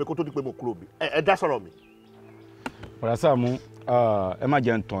dá sọ̀rọ̀ mi kó tó di pé mo kúrò mi ẹ dá sọ̀rọ̀ mi. Bọ̀dá Sàámú ẹ má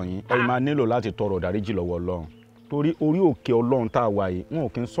jẹ́ ń tàn yín ẹ máa nílò láti tọrọ ìdáríjì lọ́wọ́ Ọlọ́run torí orí òkè Ọlọ́run tá a wà yìí wọn ò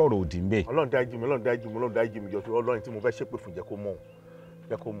kí ń sọ̀rọ̀ òdì ń bẹ̀. Ọlọ́run dáríjì mi jọ tó Ọlọ́run tí mo fẹ́ ṣépè fún jẹ́ kó mọ̀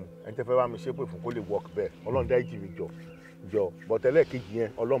jẹ́ kó mu ẹni tẹ́ fẹ́ bá mi ṣépè fún kó lè work bẹ́ẹ̀ Ọlọ́run dáríjì mi jọ bọ̀tẹ́lẹ̀ kejì yẹn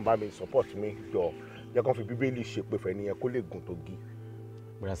Ọlọ́run bá mi support mi jọ jẹ́ kó fi Bíbélì ṣépè fẹ́ nìyẹn kó lè gùn tó gí.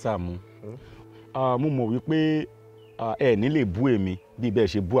 Bọ̀dá Sàámú mo mọ̀ wípé ẹ ní lè bú èmi bí bẹ́ẹ̀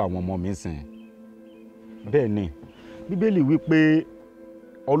ṣe bú àwọn ọmọ mi sìn bẹ́ẹ̀ ni Bíbélì wípé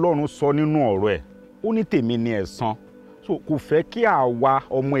Ọlọ́run sọ nínú ọ̀rọ̀ ẹ̀ ó ní tèmi ni ẹ̀san so kò fẹ́ kí àwa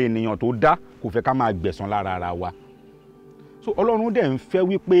ọmọ ènìyàn tó dá kò fẹ́ ká máa gbẹ̀san lára ara wa so Ọlọ́run dẹ̀ ń fẹ́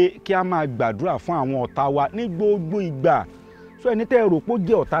wípé kí a máa gbàdúrà fún àwọn ọ̀tá wa ní gbogbo ìgbà so ẹni tẹ́ ẹ rò pé ó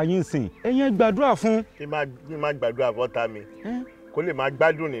jẹ́ ọ̀tá yín sìn ẹ̀yin ẹ gbàdúrà fún. kí máa gbàdúrà fọ́tá mi kó lè máa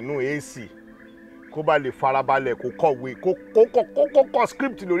gbádùn nínú AC kó bá lè farabalẹ̀ kó kọ̀wé kó kọ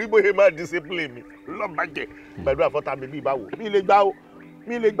script lórí bóyá máa discipline mi lọ́bàjẹ́ gbàdúrà fọ́tá mi bí ìbáwò mi lè gbá o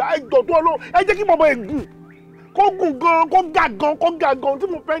mi lè gbá ẹjọ́ tó ọlọ́run ẹ jẹ́ kí bọ̀bọ̀ ẹ̀ gùn kó gùn gan kó ga gan tí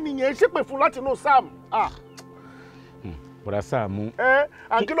mo fẹ́ nìyẹn ṣépè fún láti inú Sam. Bọ̀dá Sàámú.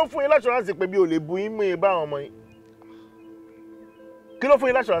 Kí ló fún yín láṣọ̀ránsì pé bí o lè bu yín mú yín bá àwọn ọmọ yín kí ló fún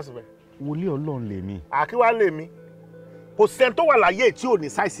yín láṣọ̀ránsì pé. wòlíì Ọlọ́run lèmi. kí wàá lèmi kò sẹ́ni tó wà láyé tí ò ní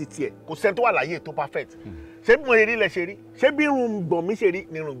sáìsì tiẹ̀ kò sẹ́ni tó wà láyé tó perfect ṣé bí mo rí lẹ ṣe rí ṣé bí irùngbọ̀n mi ṣe rí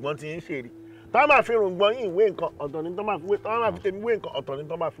ni irùngbọ̀n ti ń ṣe rí tọ́ máa fi irùngbọ̀n yín ìwé nǹkan ọ̀tọ̀ ni tọ́ máa fi wé tọ́ máa fi tèmi wé nǹkan ọ̀tọ̀ ni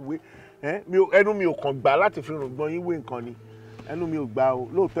tọ́ máa fi wé ẹnu mi ò kàn gbà láti fi irùngbọ̀n yín wé nǹkan ni ẹnu mi ò gbà o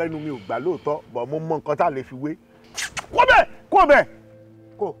lóòótọ́ ẹnu mi ò gbà lóòótọ́ bọ̀ mo mọ nǹkan tá a lè fi wé kó bẹ́ẹ̀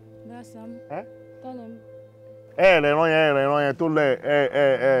kó. ẹ̀rẹ̀ yẹn tó lọ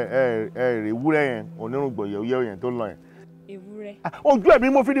ewúrẹ́ yẹn onírùngbọ̀n yẹn tó lọ yẹn. ewúrẹ́. ojú ẹ̀mí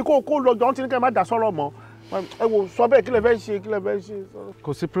mo fi ni kó lọ jọ tí ní kẹ́ ẹ má dà sọ́rọ̀ mọ́ ẹ wò sọ bẹ́ẹ̀ kí lẹ fẹ́ ṣe.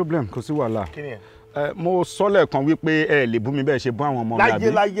 kò sí problem kò sí wàhálà mo sọ lẹ́ẹ̀kan wípé ẹ lè bú mi bẹ́ẹ̀ ṣe bú àwọn ọmọ mi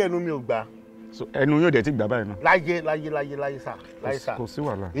àbí. láyé ẹnu mi ò gbà. ẹnu yóò dẹ̀ ti gbà báyìí náà. láyé sà. kò sí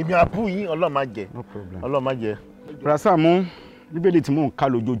wàhálà. èmi àbú yín Ọlọ́run má jẹ́. no problem. Ọlọ́run má jẹ́. Bọ̀dá Sàámú Bíbélì tí mò ń kà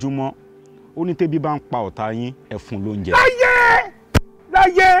lójoojúmọ́ ó ní tẹ́bí bá ń pa ọ̀tá yín ẹ fún lóúnjẹ.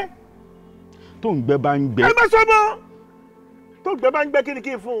 láyé. tó ń gbẹ bá ń gbẹ. ẹ má sọ mọ́ tó ń gbẹ bá ń gbẹ kí ni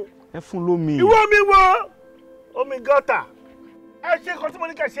kí n fún. ẹ fún lómi. ìwọ mi wo omi gọ́tà ẹ ṣe kan tí mo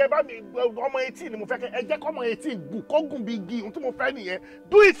ní kẹ́ ṣe ẹ bá mi ọmọ 18 ni mo fẹ́ kẹ́ ẹ jẹ́ kọ́ ọmọ 18 gùn kó gùn bí igi ohun tí mo fẹ́ nìyẹn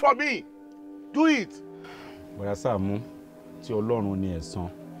do it for me do it. Bọ̀dá Sàámú tí Ọlọ́run ní ẹ̀san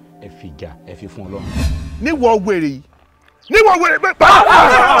ẹ fi jà ẹ fi fún Ọlọ́run. níwọ̀ wèrè yìí níwọ̀ wèrè pé ẹ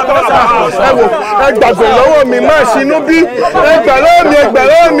wò ẹ gbàgbé lọ́wọ́ mi má ṣinú bí ẹ gbà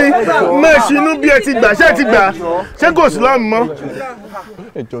lọ́wọ́ mi má ṣinú bí ẹ ti gbà ṣé ẹ ti gbà ṣé kò sí lọ́mù mọ́.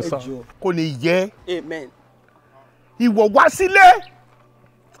 ẹ jọ sá. kò ní yẹ ìwọ wá sílé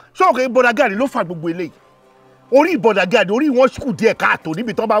ṣọ́ọ̀kì bọ́dàgàdì ló fa gbogbo eléyìí orí bọ́dàgàdì orí wọn kù díẹ̀ káàtó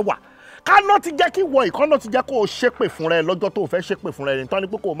níbi tó bá wà káná ti jẹ́ kí wọ ìkànnà ti jẹ́ kó o ṣépè fúnra ẹ lọ́jọ́ tó o fẹ́ ṣépè fúnra ẹ nítorí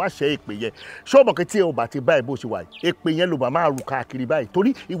pé kó o má ṣe èpè yẹn ṣọ́ọ̀bù kí tí ẹ ò bá ti báyìí bó ṣe wà yìí èpè yẹn ló bá máa rù káàkiri báyìí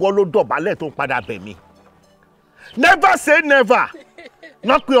torí ìwọ ló dọ̀bálẹ̀ tó ń padà bẹ̀ mí. never say never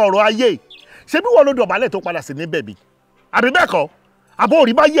ná pé ọ̀rọ̀ ayé ṣé bí wọ́n ló dọ̀bálẹ̀ tó padà sí ní bẹ̀bí àbí bẹ́ẹ̀ kọ́ àbó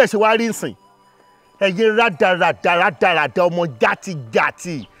òrí bá yí ẹ̀ ṣe wá rí nsìn ẹ̀yẹ rádaràdà ọmọ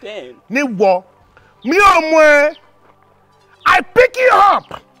játijàti níwọ mi ò mọ ẹ I pick you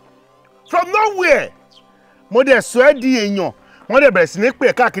up from nowhere mo dẹ̀ sọ ẹ́ di èèyàn wọ́n dẹ̀ bẹ̀rẹ̀ sí ní pè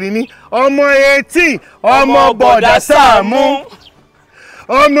káàkiri ní ọmọ 18 ọmọ Bọ̀dá Sàámú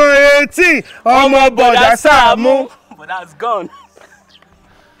ọmọ 18 ọmọ Bọ̀dá Sàámú. But that's gone.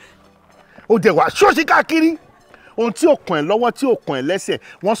 ó dẹ̀ wá ṣọ́ọ̀ṣì káàkiri ohun tí ò kàn ẹ́ lọ́wọ́ tí ò kàn ẹ́ lẹ́sẹ̀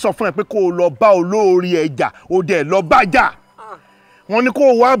wọ́n sọ fún ẹ pé kó o lọ bá olórí ẹ jà ó dẹ̀ lọ bá jà wọ́n ní kó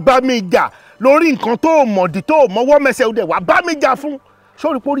o wá bá mi jà lórí nǹkan tó o mọ̀dí tó o mọ́wọ́ mẹsẹ̀ ó dẹ̀ wá bá mi jà fún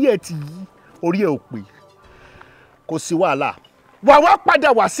sórí pé orí ẹ ti yí orí ẹ ò pé kò sí wàhálà wà wá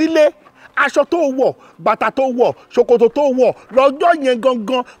padà wá sílé aṣọ tó wọ̀ bàtà tó wọ̀ ṣòkòtò tó wọ̀ lọ́jọ́ yẹn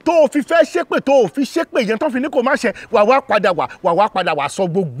gangan tó o fi fẹ́ ṣépè tó o fi ṣépè yẹn tán fi ní kò má ṣe wà wá padà wà sọ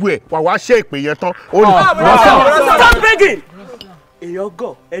gbogbo ẹ̀ wà wá ṣe ìpè yẹn tán. Stop begging. èèyàn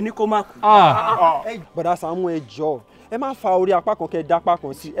gọ̀ ẹni kó má kú. bọ̀dá Sàámú ẹ jọ̀ọ́ ẹ má fa orí apá kan kẹ́ dá apá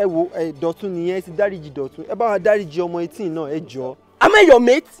kan sí ẹ wo Dọ̀tun nìyẹn ẹ ti dáríjì Dọ̀tun ẹ bá wa dáríjì ọmọ 18 náà ẹ jọ̀ọ́. Am I your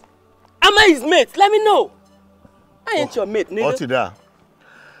mate? Am I his mate? Let me know. I ain't your mate, nigga. Ó ti dáa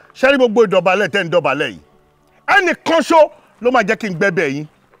ṣé rí gbogbo ìdọ̀bálẹ̀ tẹ́ ń dọ̀bálẹ̀ yìí ẹnìkan ṣó ló máa jẹ́ kí n gbẹ́bẹ̀ yín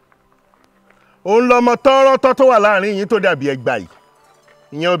òun lọmọ tọ́rọ́tọ́ tó wà láàrin yín tó dàbí ẹgbà yìí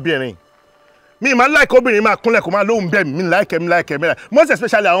ìyẹn obìnrin mi máa ń láìka obìnrin máa kúnlẹ̀ kó máa lóhùn bẹ́ẹ̀ mi láìkẹ́ most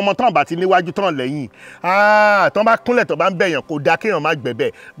especially àwọn ọmọ tán bá ti níwájú tán lẹ́yìn tán bá kúnlẹ̀ tó bá ń bẹ̀yàn kó dáa kéèyàn má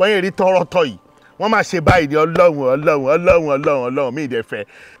gbẹ̀bẹ̀ bọ́yẹ̀ rí tọ́rọ́tọ́ yìí wọ́n máa ṣe báyìí ní ọlọ́run mi ìdẹ̀fẹ́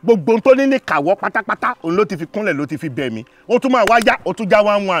gbogbo tó ní kàwọ́ pátápátá òun ló ti fi kúnlẹ̀ ló ti fi bẹ̀ mí ó tún máa wáyá ó tún já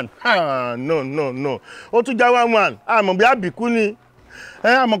 1-1 no ó tún já 1-1 àmọ́ bí àbíkú ni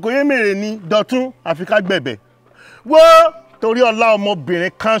àmọ́ kò yé mèrè ni Dọ̀tun àfi ká gbẹ̀bẹ̀ wó torí ọlá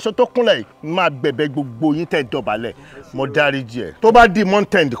ọmọbìnrin kan ṣo tó kúnlẹ̀ yìí máa gbẹ̀bẹ̀ gbogbo yín tẹ̀ dọ̀bálẹ̀ mo dáríjì ẹ̀ tó bá di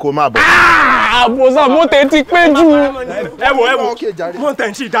mountain kó máa bọ̀. àbòsàn mountain ti pé jù. ẹ wo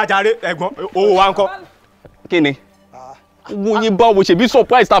mountain sì dájàre ẹ̀gbọ́n owó wa ń kọ́. kí ni wo yín bá wo ṣèbí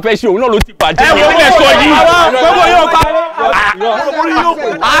surprise ta fẹ́ ṣe òun náà ló ti bàjẹ́ ní ilé ẹ̀sọ́ yìí. gbogbo yóò pa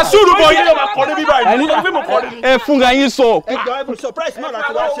àṣùrù bọ̀ yín. ẹ fúnra yín sọ. surprise náà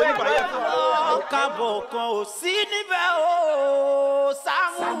láti wá ṣe nígbà yẹn. kábọ̀ kan ò sí níbẹ̀ o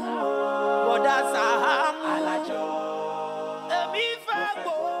Saamu bọ̀dá Saamu Alajo èmi fẹ́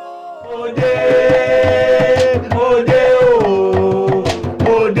gbọ́.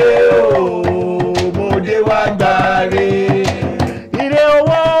 òde wá gbàre ire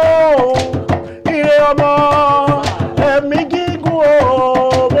owó ire ọmọ ẹ̀mí gígùn o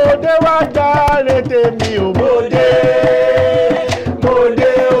òde wá gbàre tèmi ò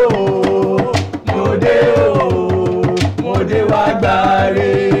òde wá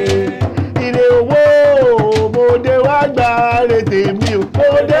gbàre ire owó òde wá gbàre tèmi ò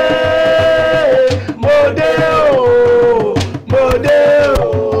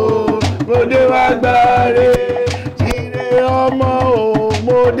òde wá gbàre ire ọmọ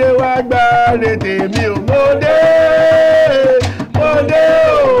òde wá gbàre tèmi ò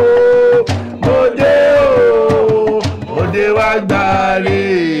òde wá gbàre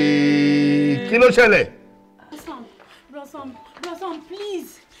kí ló ṣẹlẹ̀. Blossom,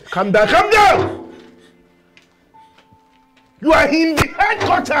 please. Calm down. You are in the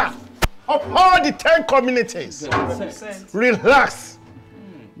headquarters of all the 10 communities. Relax.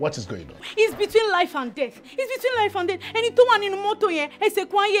 What is going on? It's between life and death. Ẹni tó wà nínú mọ́tò yẹn, ẹsẹ̀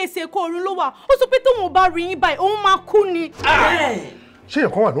kan ayé ẹsẹ̀ kan ọ̀run ló wà. Ó sọ pé tóun ò bá rí yín báyìí, òun máa kú ni. Ṣé èèyàn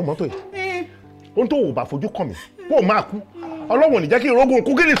kan wà nínú mọ́tò yìí? Ohun tó ò bá fojú kàn mí, ó máa kú. Ọlọ́run ò ní jẹ́ kí ìrógùn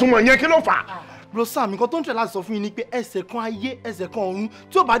kú kí ni ìtumọ̀ yẹn kí ló fà á? Bro Sam, nǹkan tó ń tẹ̀ láti sọ fún yín ni pé ẹsẹ̀ kan ayé ẹsẹ̀ kan ọ̀run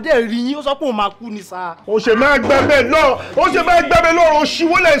tí ó bá dẹ̀ rí yín ó sọ pé òun máa kú ni sa. Ó ṣe máa gbẹ́bẹ̀ lọ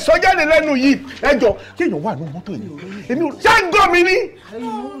òṣìwò lẹ̀ sọ́jáde lẹ́nu yìí ẹjọ́ kí èèyàn wà ní mọ́tò yìí èmi ò ṣáàgọ́ mi ní.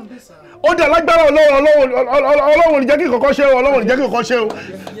 Ó dẹ̀ lágbára Ọlọ́run ní jẹ́ kí kankan ṣe o.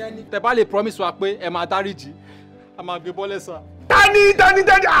 Tẹ́ bá lè promise wa pé ẹ máa dáríjì a máa gbé bọ́lẹ̀ sá. Tani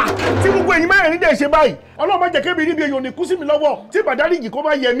tí gbogbo èyí mẹ́rin dẹ̀ ṣe báyìí Ọlọ́run má jẹ́ kébi níbi èèyàn ní kú sí mi lọ́wọ́ tí bàdáríjì kó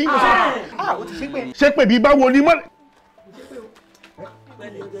má yẹ mí. Ṣé pè bí báwo ni mọ́.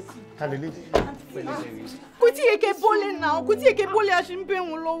 Kò tí èké bólé náà kò tí èké bólé aṣọ ń bẹ̀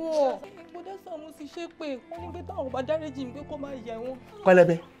wọn lọ́wọ́. bọ́dá Sàámú ti ṣe pé wọ́n ní pé táwọn bá dáríjì pé kó má yẹ wọn.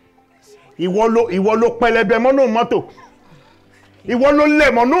 Pẹlẹbẹ ìwọ ló pẹlẹbẹ mọ́nú mọ́tò ìwọ ló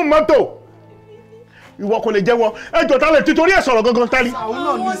lẹ̀ mọ́nú mọ́tò. Ìwọ kò lè jẹ́wọ́ ẹjọ́ tá lè títorí ẹ̀ sọ̀rọ̀ gangan tálí.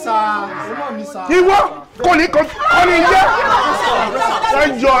 Ìwọ kò ní jẹ́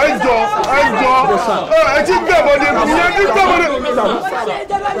ẹjọ́ ẹ ti gbẹ̀bọ̀dé ìyẹn ti gbẹ̀bọ̀dé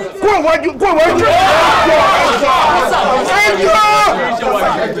kó wájú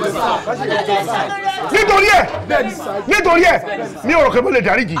nítorí ẹ̀ mi ò rò pé mo lè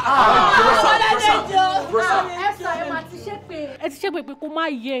dáríjì. Ẹ ti ṣépè pé kó má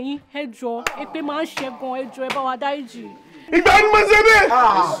yẹ yín ẹjọ́ èpè máa ń ṣe gan ẹjọ́ ẹ bá wa dáríjì. Ìgbà ni mo ṣe bẹ́ẹ̀.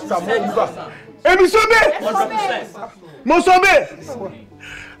 Èmi sọ bẹ́ẹ̀. Mo sọ bẹ́ẹ̀.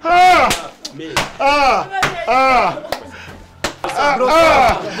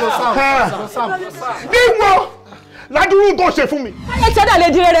 Níwọ̀ ládùúrú tó ṣe fún mi. Ẹ ṣẹ́dá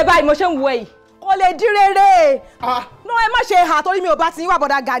lè di rere báyìí mo ṣe ń wo ẹ̀yìn. Kò kò lè di rere. No, ẹ má ṣe hà torí mi ò bá ti yín wà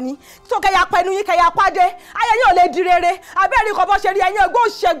bọ̀dà Gani tó kẹyà pẹnu yín kẹyà pàdé ayé yín ò lè di rere abẹ́rẹ́ nǹkan bọ́ ṣe rí ẹ̀yin ẹgbẹ́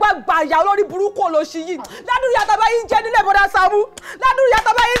òṣègbè gbàyà olórí burúkú olóṣì yìí ládùúrú yàtọ̀ bá yín jẹ́ nílẹ̀ bọ̀dà Saamu ládùúrú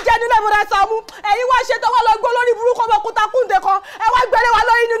yàtọ̀ bá yín jẹ́ nílẹ̀ bọ̀dà Saamu ẹ̀yin wá ṣe tọwọ́ lọ gbé olórí burúkú ọmọ kútakúndé kan ẹ wá gbélé wa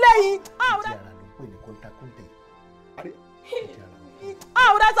lórí inú lẹ́yìn.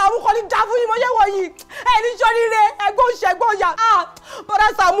 Bọ̀dà Saamu kọ́ ní dáfún yín mo yẹ wọ̀nyí ẹni sọ́ríire ẹgbẹ́ òṣègbè ọ̀yà bọ̀dà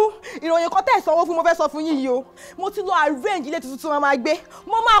Saamu ìròyìn kan tẹ̀ sanwó fún mo fẹ́ sọ fún yín yìí o mo ti lọ arrange ilé tuntun tí wọ́n máa gbé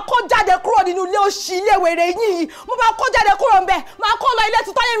mo máa kó jáde kúrò nínú ilé òṣì ilé wèrè yìí mo máa kó jáde kúrò ń bẹ̀ máa kó lọ ilé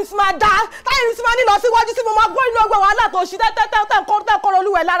tuntun táyé mi ti máa dá táyé mi ti máa nílọ síwájú tí mo máa gbọ́ inú ọgbẹ́ wàhálà tó ṣí tẹ́tẹ́tẹ́kọ́rọ́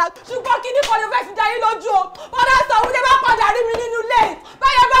olúwẹ̀ lára ṣùgbọ́n kí ní kọ́ni fẹ́ fi dá yín lójú o bọ̀dà Saamu lè má padà rí mi nínú ilé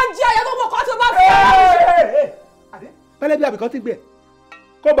báyọ̀ bá ń jí ẹyẹ gbogbo kan tó bá fi pẹ̀lẹ́ bí àbíkọ́ ti gbé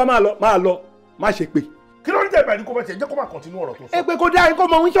kó bá máa lọ má ṣe pé. kí ló ń tẹ̀ bẹ̀rẹ̀ kó bá tiẹ̀ jẹ́ kó máa kọ̀tínú ọ̀rọ̀ tó sọ. èpè kò dáa kó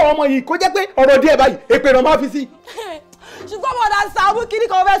mọ ohun iṣẹ́ ọmọ yìí kó jẹ́ pé ọ̀rọ̀ díẹ̀ báyìí èpè náà máa fi sí. ṣùgbọ́n bọ̀dà Saamu kí ni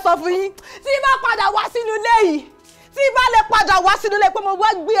kò fẹ́ sọ fún yín tí bá padà wá sínú ilé yìí tí bá lè padà wá sínú ilé pé mo wá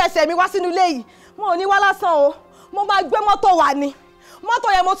gbé ẹsẹ̀ mi wá sínú ilé yìí mo ò ní wá lásán o mo máa gbé mọ́tò wá ni mọ́tò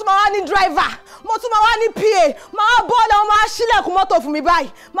yẹn mo tún máa wá ní driver mo tún máa wá ní PA máa bọ́ọ̀lù ọmọ máa ṣílẹ̀kùn mọ́tò fún mi báyìí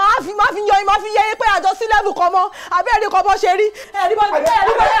máa fi yọ yín máa fi yẹ yín pé àjọ sí level kan mọ́ àbí ẹ̀rí kan bọ́ ṣe rí ẹ̀rí bọ́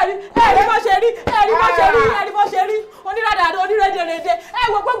ṣe rí onírádàdà onírèdèrèdè ẹ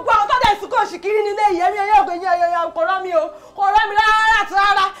wo gbogbo àwọn tó dẹ̀ sùkúrò ṣìkìrì nílé yìí ẹ̀mí ẹ̀yẹ́ ògbé yẹn kò rán mi o kò rán mi rárá àti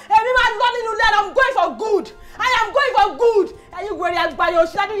rárá èmi máa lọ nínú ilé and I'm going for good I am going for good ẹ̀yin wèrè àgbáyé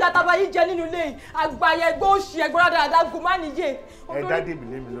òṣì ládùúgbò yàtọ̀ bá yín jẹ nínú ilé yìí àgbáyé ẹgbẹ́ òṣì ẹgbẹ́ rádàdà gùn má níyè. ẹ dá dé mi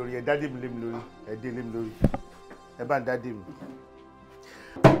lé mi lórí ẹ dá dé mi lé mi lórí ẹ dé lé mi lórí ẹ bá ń dá dé mi.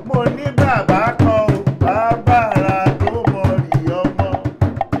 mo ní bàbá kan o bàbá ara tó mọ rí ọmọ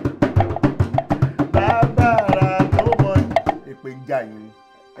bàbá ara tó mọ èpè ń jà yín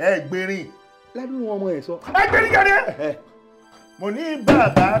ẹ gbérin. ládùúgbò wọn ọmọ ẹ sọ. ẹ gbérin jáde. mo ní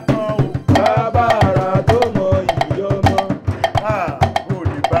bàbá kan o bàbá ara tó mọ rí ọmọ. ó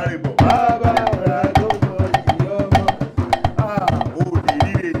ní bárẹ̀ bọ̀. bàbá ara tó mọ rí ọmọ. ó ní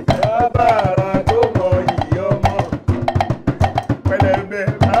rírè. bàbá ara tó mọ rí ọmọ. pẹlẹbẹ.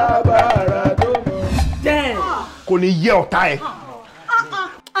 bàbá ara tó mọ. kò ní yẹ ọ̀tá ẹ.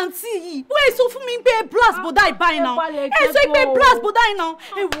 àǹtí yìí wọ́n èso fún mi pé blast bọ̀dá ìbáyìí náà èso pé blast bọ̀dá yìí náà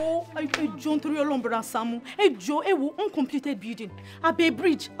ẹ wo ẹjọ́ nítorí Ọlọ́run bọ̀dá Saamu ẹjọ́ ẹ wo uncompleted building abẹ́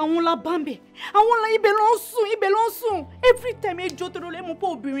bridge àwọn la bá ń bẹ̀ àwọn la ibẹ̀ ló ń sùn every time ẹjọ́ torí Ọlọ́run ẹ mọ̀ pé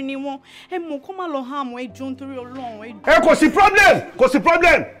obìnrin ni wọ́n ẹ mọ̀ kó má lọ hàmù ẹjọ́ nítorí Ọlọ́run ẹjọ́. ẹ kò sí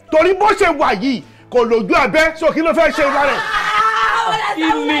problem torí bó ṣe wà yìí kò lójú abẹ́ so kí ló fẹ́ ṣe lára ẹ̀.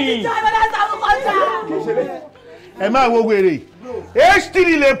 ẹ máa wo wèrè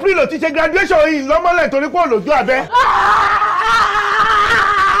h3 lè prilo ti ṣe graduation yìí lọ́mọ́lẹ̀ torí pé olójú abẹ́.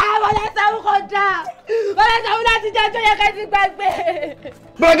 Bọ̀dá Saamu kọjá Bọ̀dá Saamu láti jẹ́ tó yẹ ká ti gbàgbé.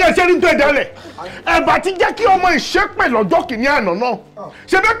 bọ́dá ṣe ní tó ìdálẹ̀ ẹ̀bà ti jẹ́ kí ọmọ ìṣépè lọ́jọ́ kìíní àná náà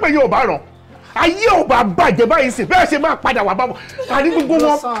ṣé bẹ́ẹ̀ pé yóò bá ràn ayé ò bá bàjẹ́ báyìí sí bẹ́ẹ̀ ṣe máa padà wà báwọn àní gbogbo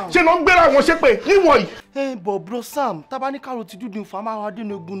wọn ṣe lọ ń gbéra wọn ṣépè níwọ̀n yìí. But bro Sam, tabanikaro ti dúdú fama wa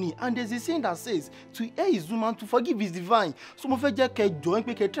dínú egun ni, and there's a saying that says to err is human, to forgive is divine. So mo fẹ́ jẹ́ kẹ́ jọ̀ọ́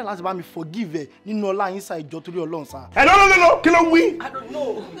pé kẹ́ try láti bá mi forgive ẹ nínú ọlá yín sa ìjọ torí Ọlọ́run sa. ẹ lọ́lọ́lọ́lọ́ kí ló ń wí.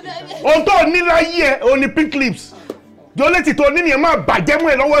 ohun tó ní láyé ẹ o ní pink lips jọ́lẹ́tì tó ní ni ẹ máa bàjẹ́ mú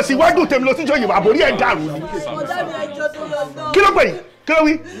ẹ lọ́wọ́ sí iwájú tèmi lọ sí ìjọ Yorùbá àbórí ẹ̀ dàrú ni. kí ló pè yín kí ló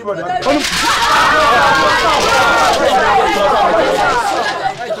wí.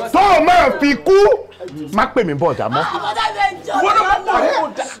 tó o máa fi kú má pè mí bọ̀dà mọ́.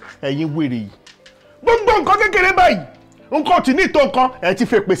 ẹ̀yin wèrè yìí gbogbo nǹkan kékeré báyìí nǹkan tí ní tó nǹkan ẹ ti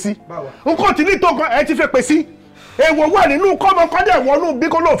fẹ́ pè sí nǹkan tí ní tó nǹkan ẹ ti fẹ́ pè sí èèwọ̀ wà nínú kọ́mọ kọ́dẹ̀ wọnú bí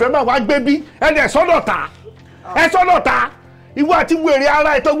kó lóò fẹ́ máa wá gbé bí ẹni ẹ̀ sọ́dọ̀ ta ẹ sọ́dọ̀ ta ìwọ àti wèrè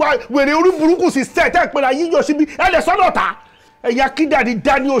ara ẹ̀ tó wá wèrè orí burúkú sí sẹ́ẹ̀ tẹ́ ìpẹ́ra yíyọ síbi ẹni ẹ̀ sọ́dọ̀ ta ẹ̀yà kídàdí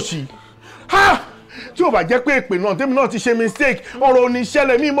dání òsì tí ò bá jẹ́ pé èpè náà tèmi náà ti ṣe mistake ọ̀rọ̀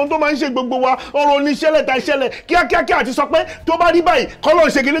oníṣẹ́lẹ̀ mi mọ́ tó máa ń ṣe gbogbo wa ọ̀rọ̀ oníṣẹ́lẹ̀ ta ṣẹlẹ̀ kíákíákíá àti sọ pé tó bá rí báyìí kọ́lọ́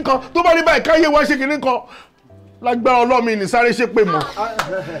ṣe kinní kan tó bá rí báyìí káyé wa ṣe kinní kan lágbára ọlọ́mi ní sáré ṣe pé mọ́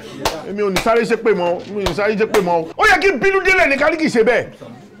èmi ò ní sáré ṣe pé mọ́ mi ò ní sáré ṣe pé mọ́ ó yẹ kí bínú délẹ̀ ní káríkì ṣe bẹ́ẹ̀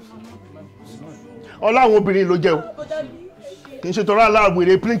ọlá àwọn obìnrin ló jẹ́ o kì í ṣe tọ́ra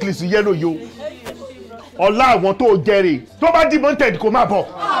aláwèrè plinklis yẹ́lò yìí o ọlá àwọn tó jẹrè tó bá di monted kó má bọ̀.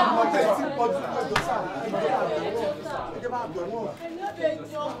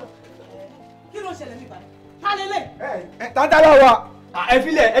 kí ló ṣẹlẹ̀ nípa ẹ̀ tàǹtàlá wa ẹ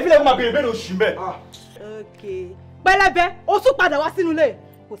filẹ̀ kó máa béèrè bẹ́ẹ̀ oṣù mbẹ́. pẹlẹbẹ o tún padà wá sínú ilé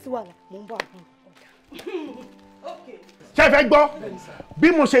kò sí wàhálà mò ń bọ̀ àbúrò. ṣé ṣé fẹ́ gbọ́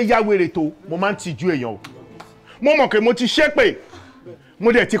bí mo ṣe ya wèrè tó mo máa ń tijú èèyàn o mo mọ̀ pé mo ti ṣépè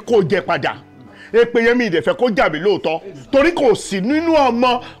mo dẹ̀ ti kó jẹ padà èpè yẹn mi ìdẹ̀fẹ́ kó jà mí lóòótọ́ torí kò sí nínú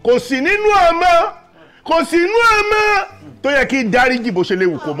ọmọ tó yẹ kí n dáríjì bó ṣe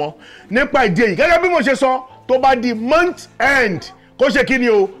léwu kó mọ́ nípa ìdí èyí gẹ́gẹ́ bí mo ṣe sọ tó bá di month end kó ṣe kí ni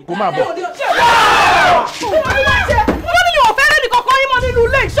o kó máa bọ̀. wọ́n ní mi ò fẹ́ rẹ́ni kankan yín mọ́ nínú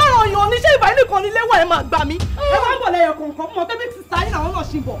ilé ìṣòro yàn ní ṣé ìbá ilé kan nílé wà ẹ máa gbà mí. ẹ máa ń bọ̀ lẹ́yìn kọ̀ọ̀kan mọ̀ pé bí ti sáyé làwọn náà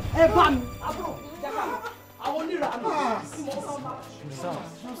ṣì ń bọ̀ ẹ bá mi. àbúrò jẹ́ka àwọn onírànú tí mo fọ́ máa.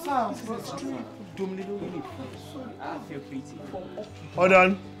 Hold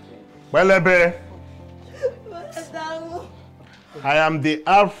on. Pẹ̀lẹ́bẹ̀. I am the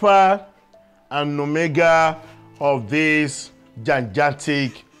Alpha and Omega of this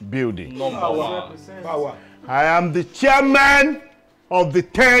gigantic building. Power. I am the chairman of the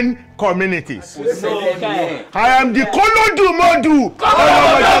 10 communities. I am the Kolodumodu.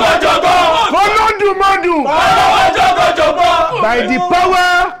 Kolodumodu. By the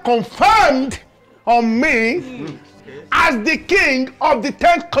power confirmed on me as the king of the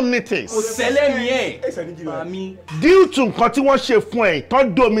 10 communities. Due to nǹkan tí wọ́n ṣe fún ẹ tó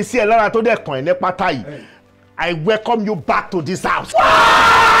domi sí ẹ lára tó dẹ̀ kàn ẹ́ ní pátá yìí, I welcome you back to this house.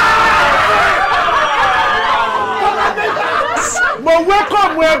 Mo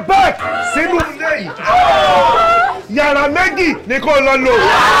welcome ẹ back sínú ilé yìí. Yàrá méjì ni kò lọ lò.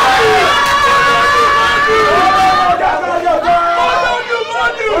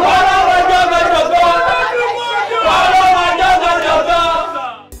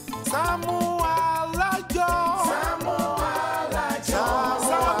 Saamu Alajo. Saamu Alajo.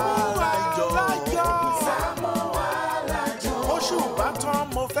 Saamu Alajo. Saamu Alajo. Oṣù bá tán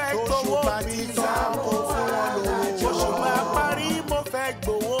mo fẹ́ gbowó mi. Saamu Alajo. Oṣù bá parí mo fẹ́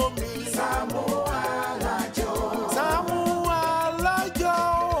gbowó mi. Saamu Alajo. Saamu Alajo.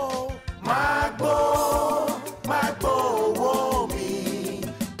 Máa gbó owó mi.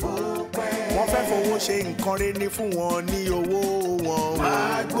 Wọ́n fẹ́ fowó ṣe nǹkan rere ní fún wọn ní owó wọn.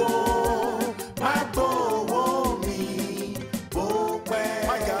 Máa gbó.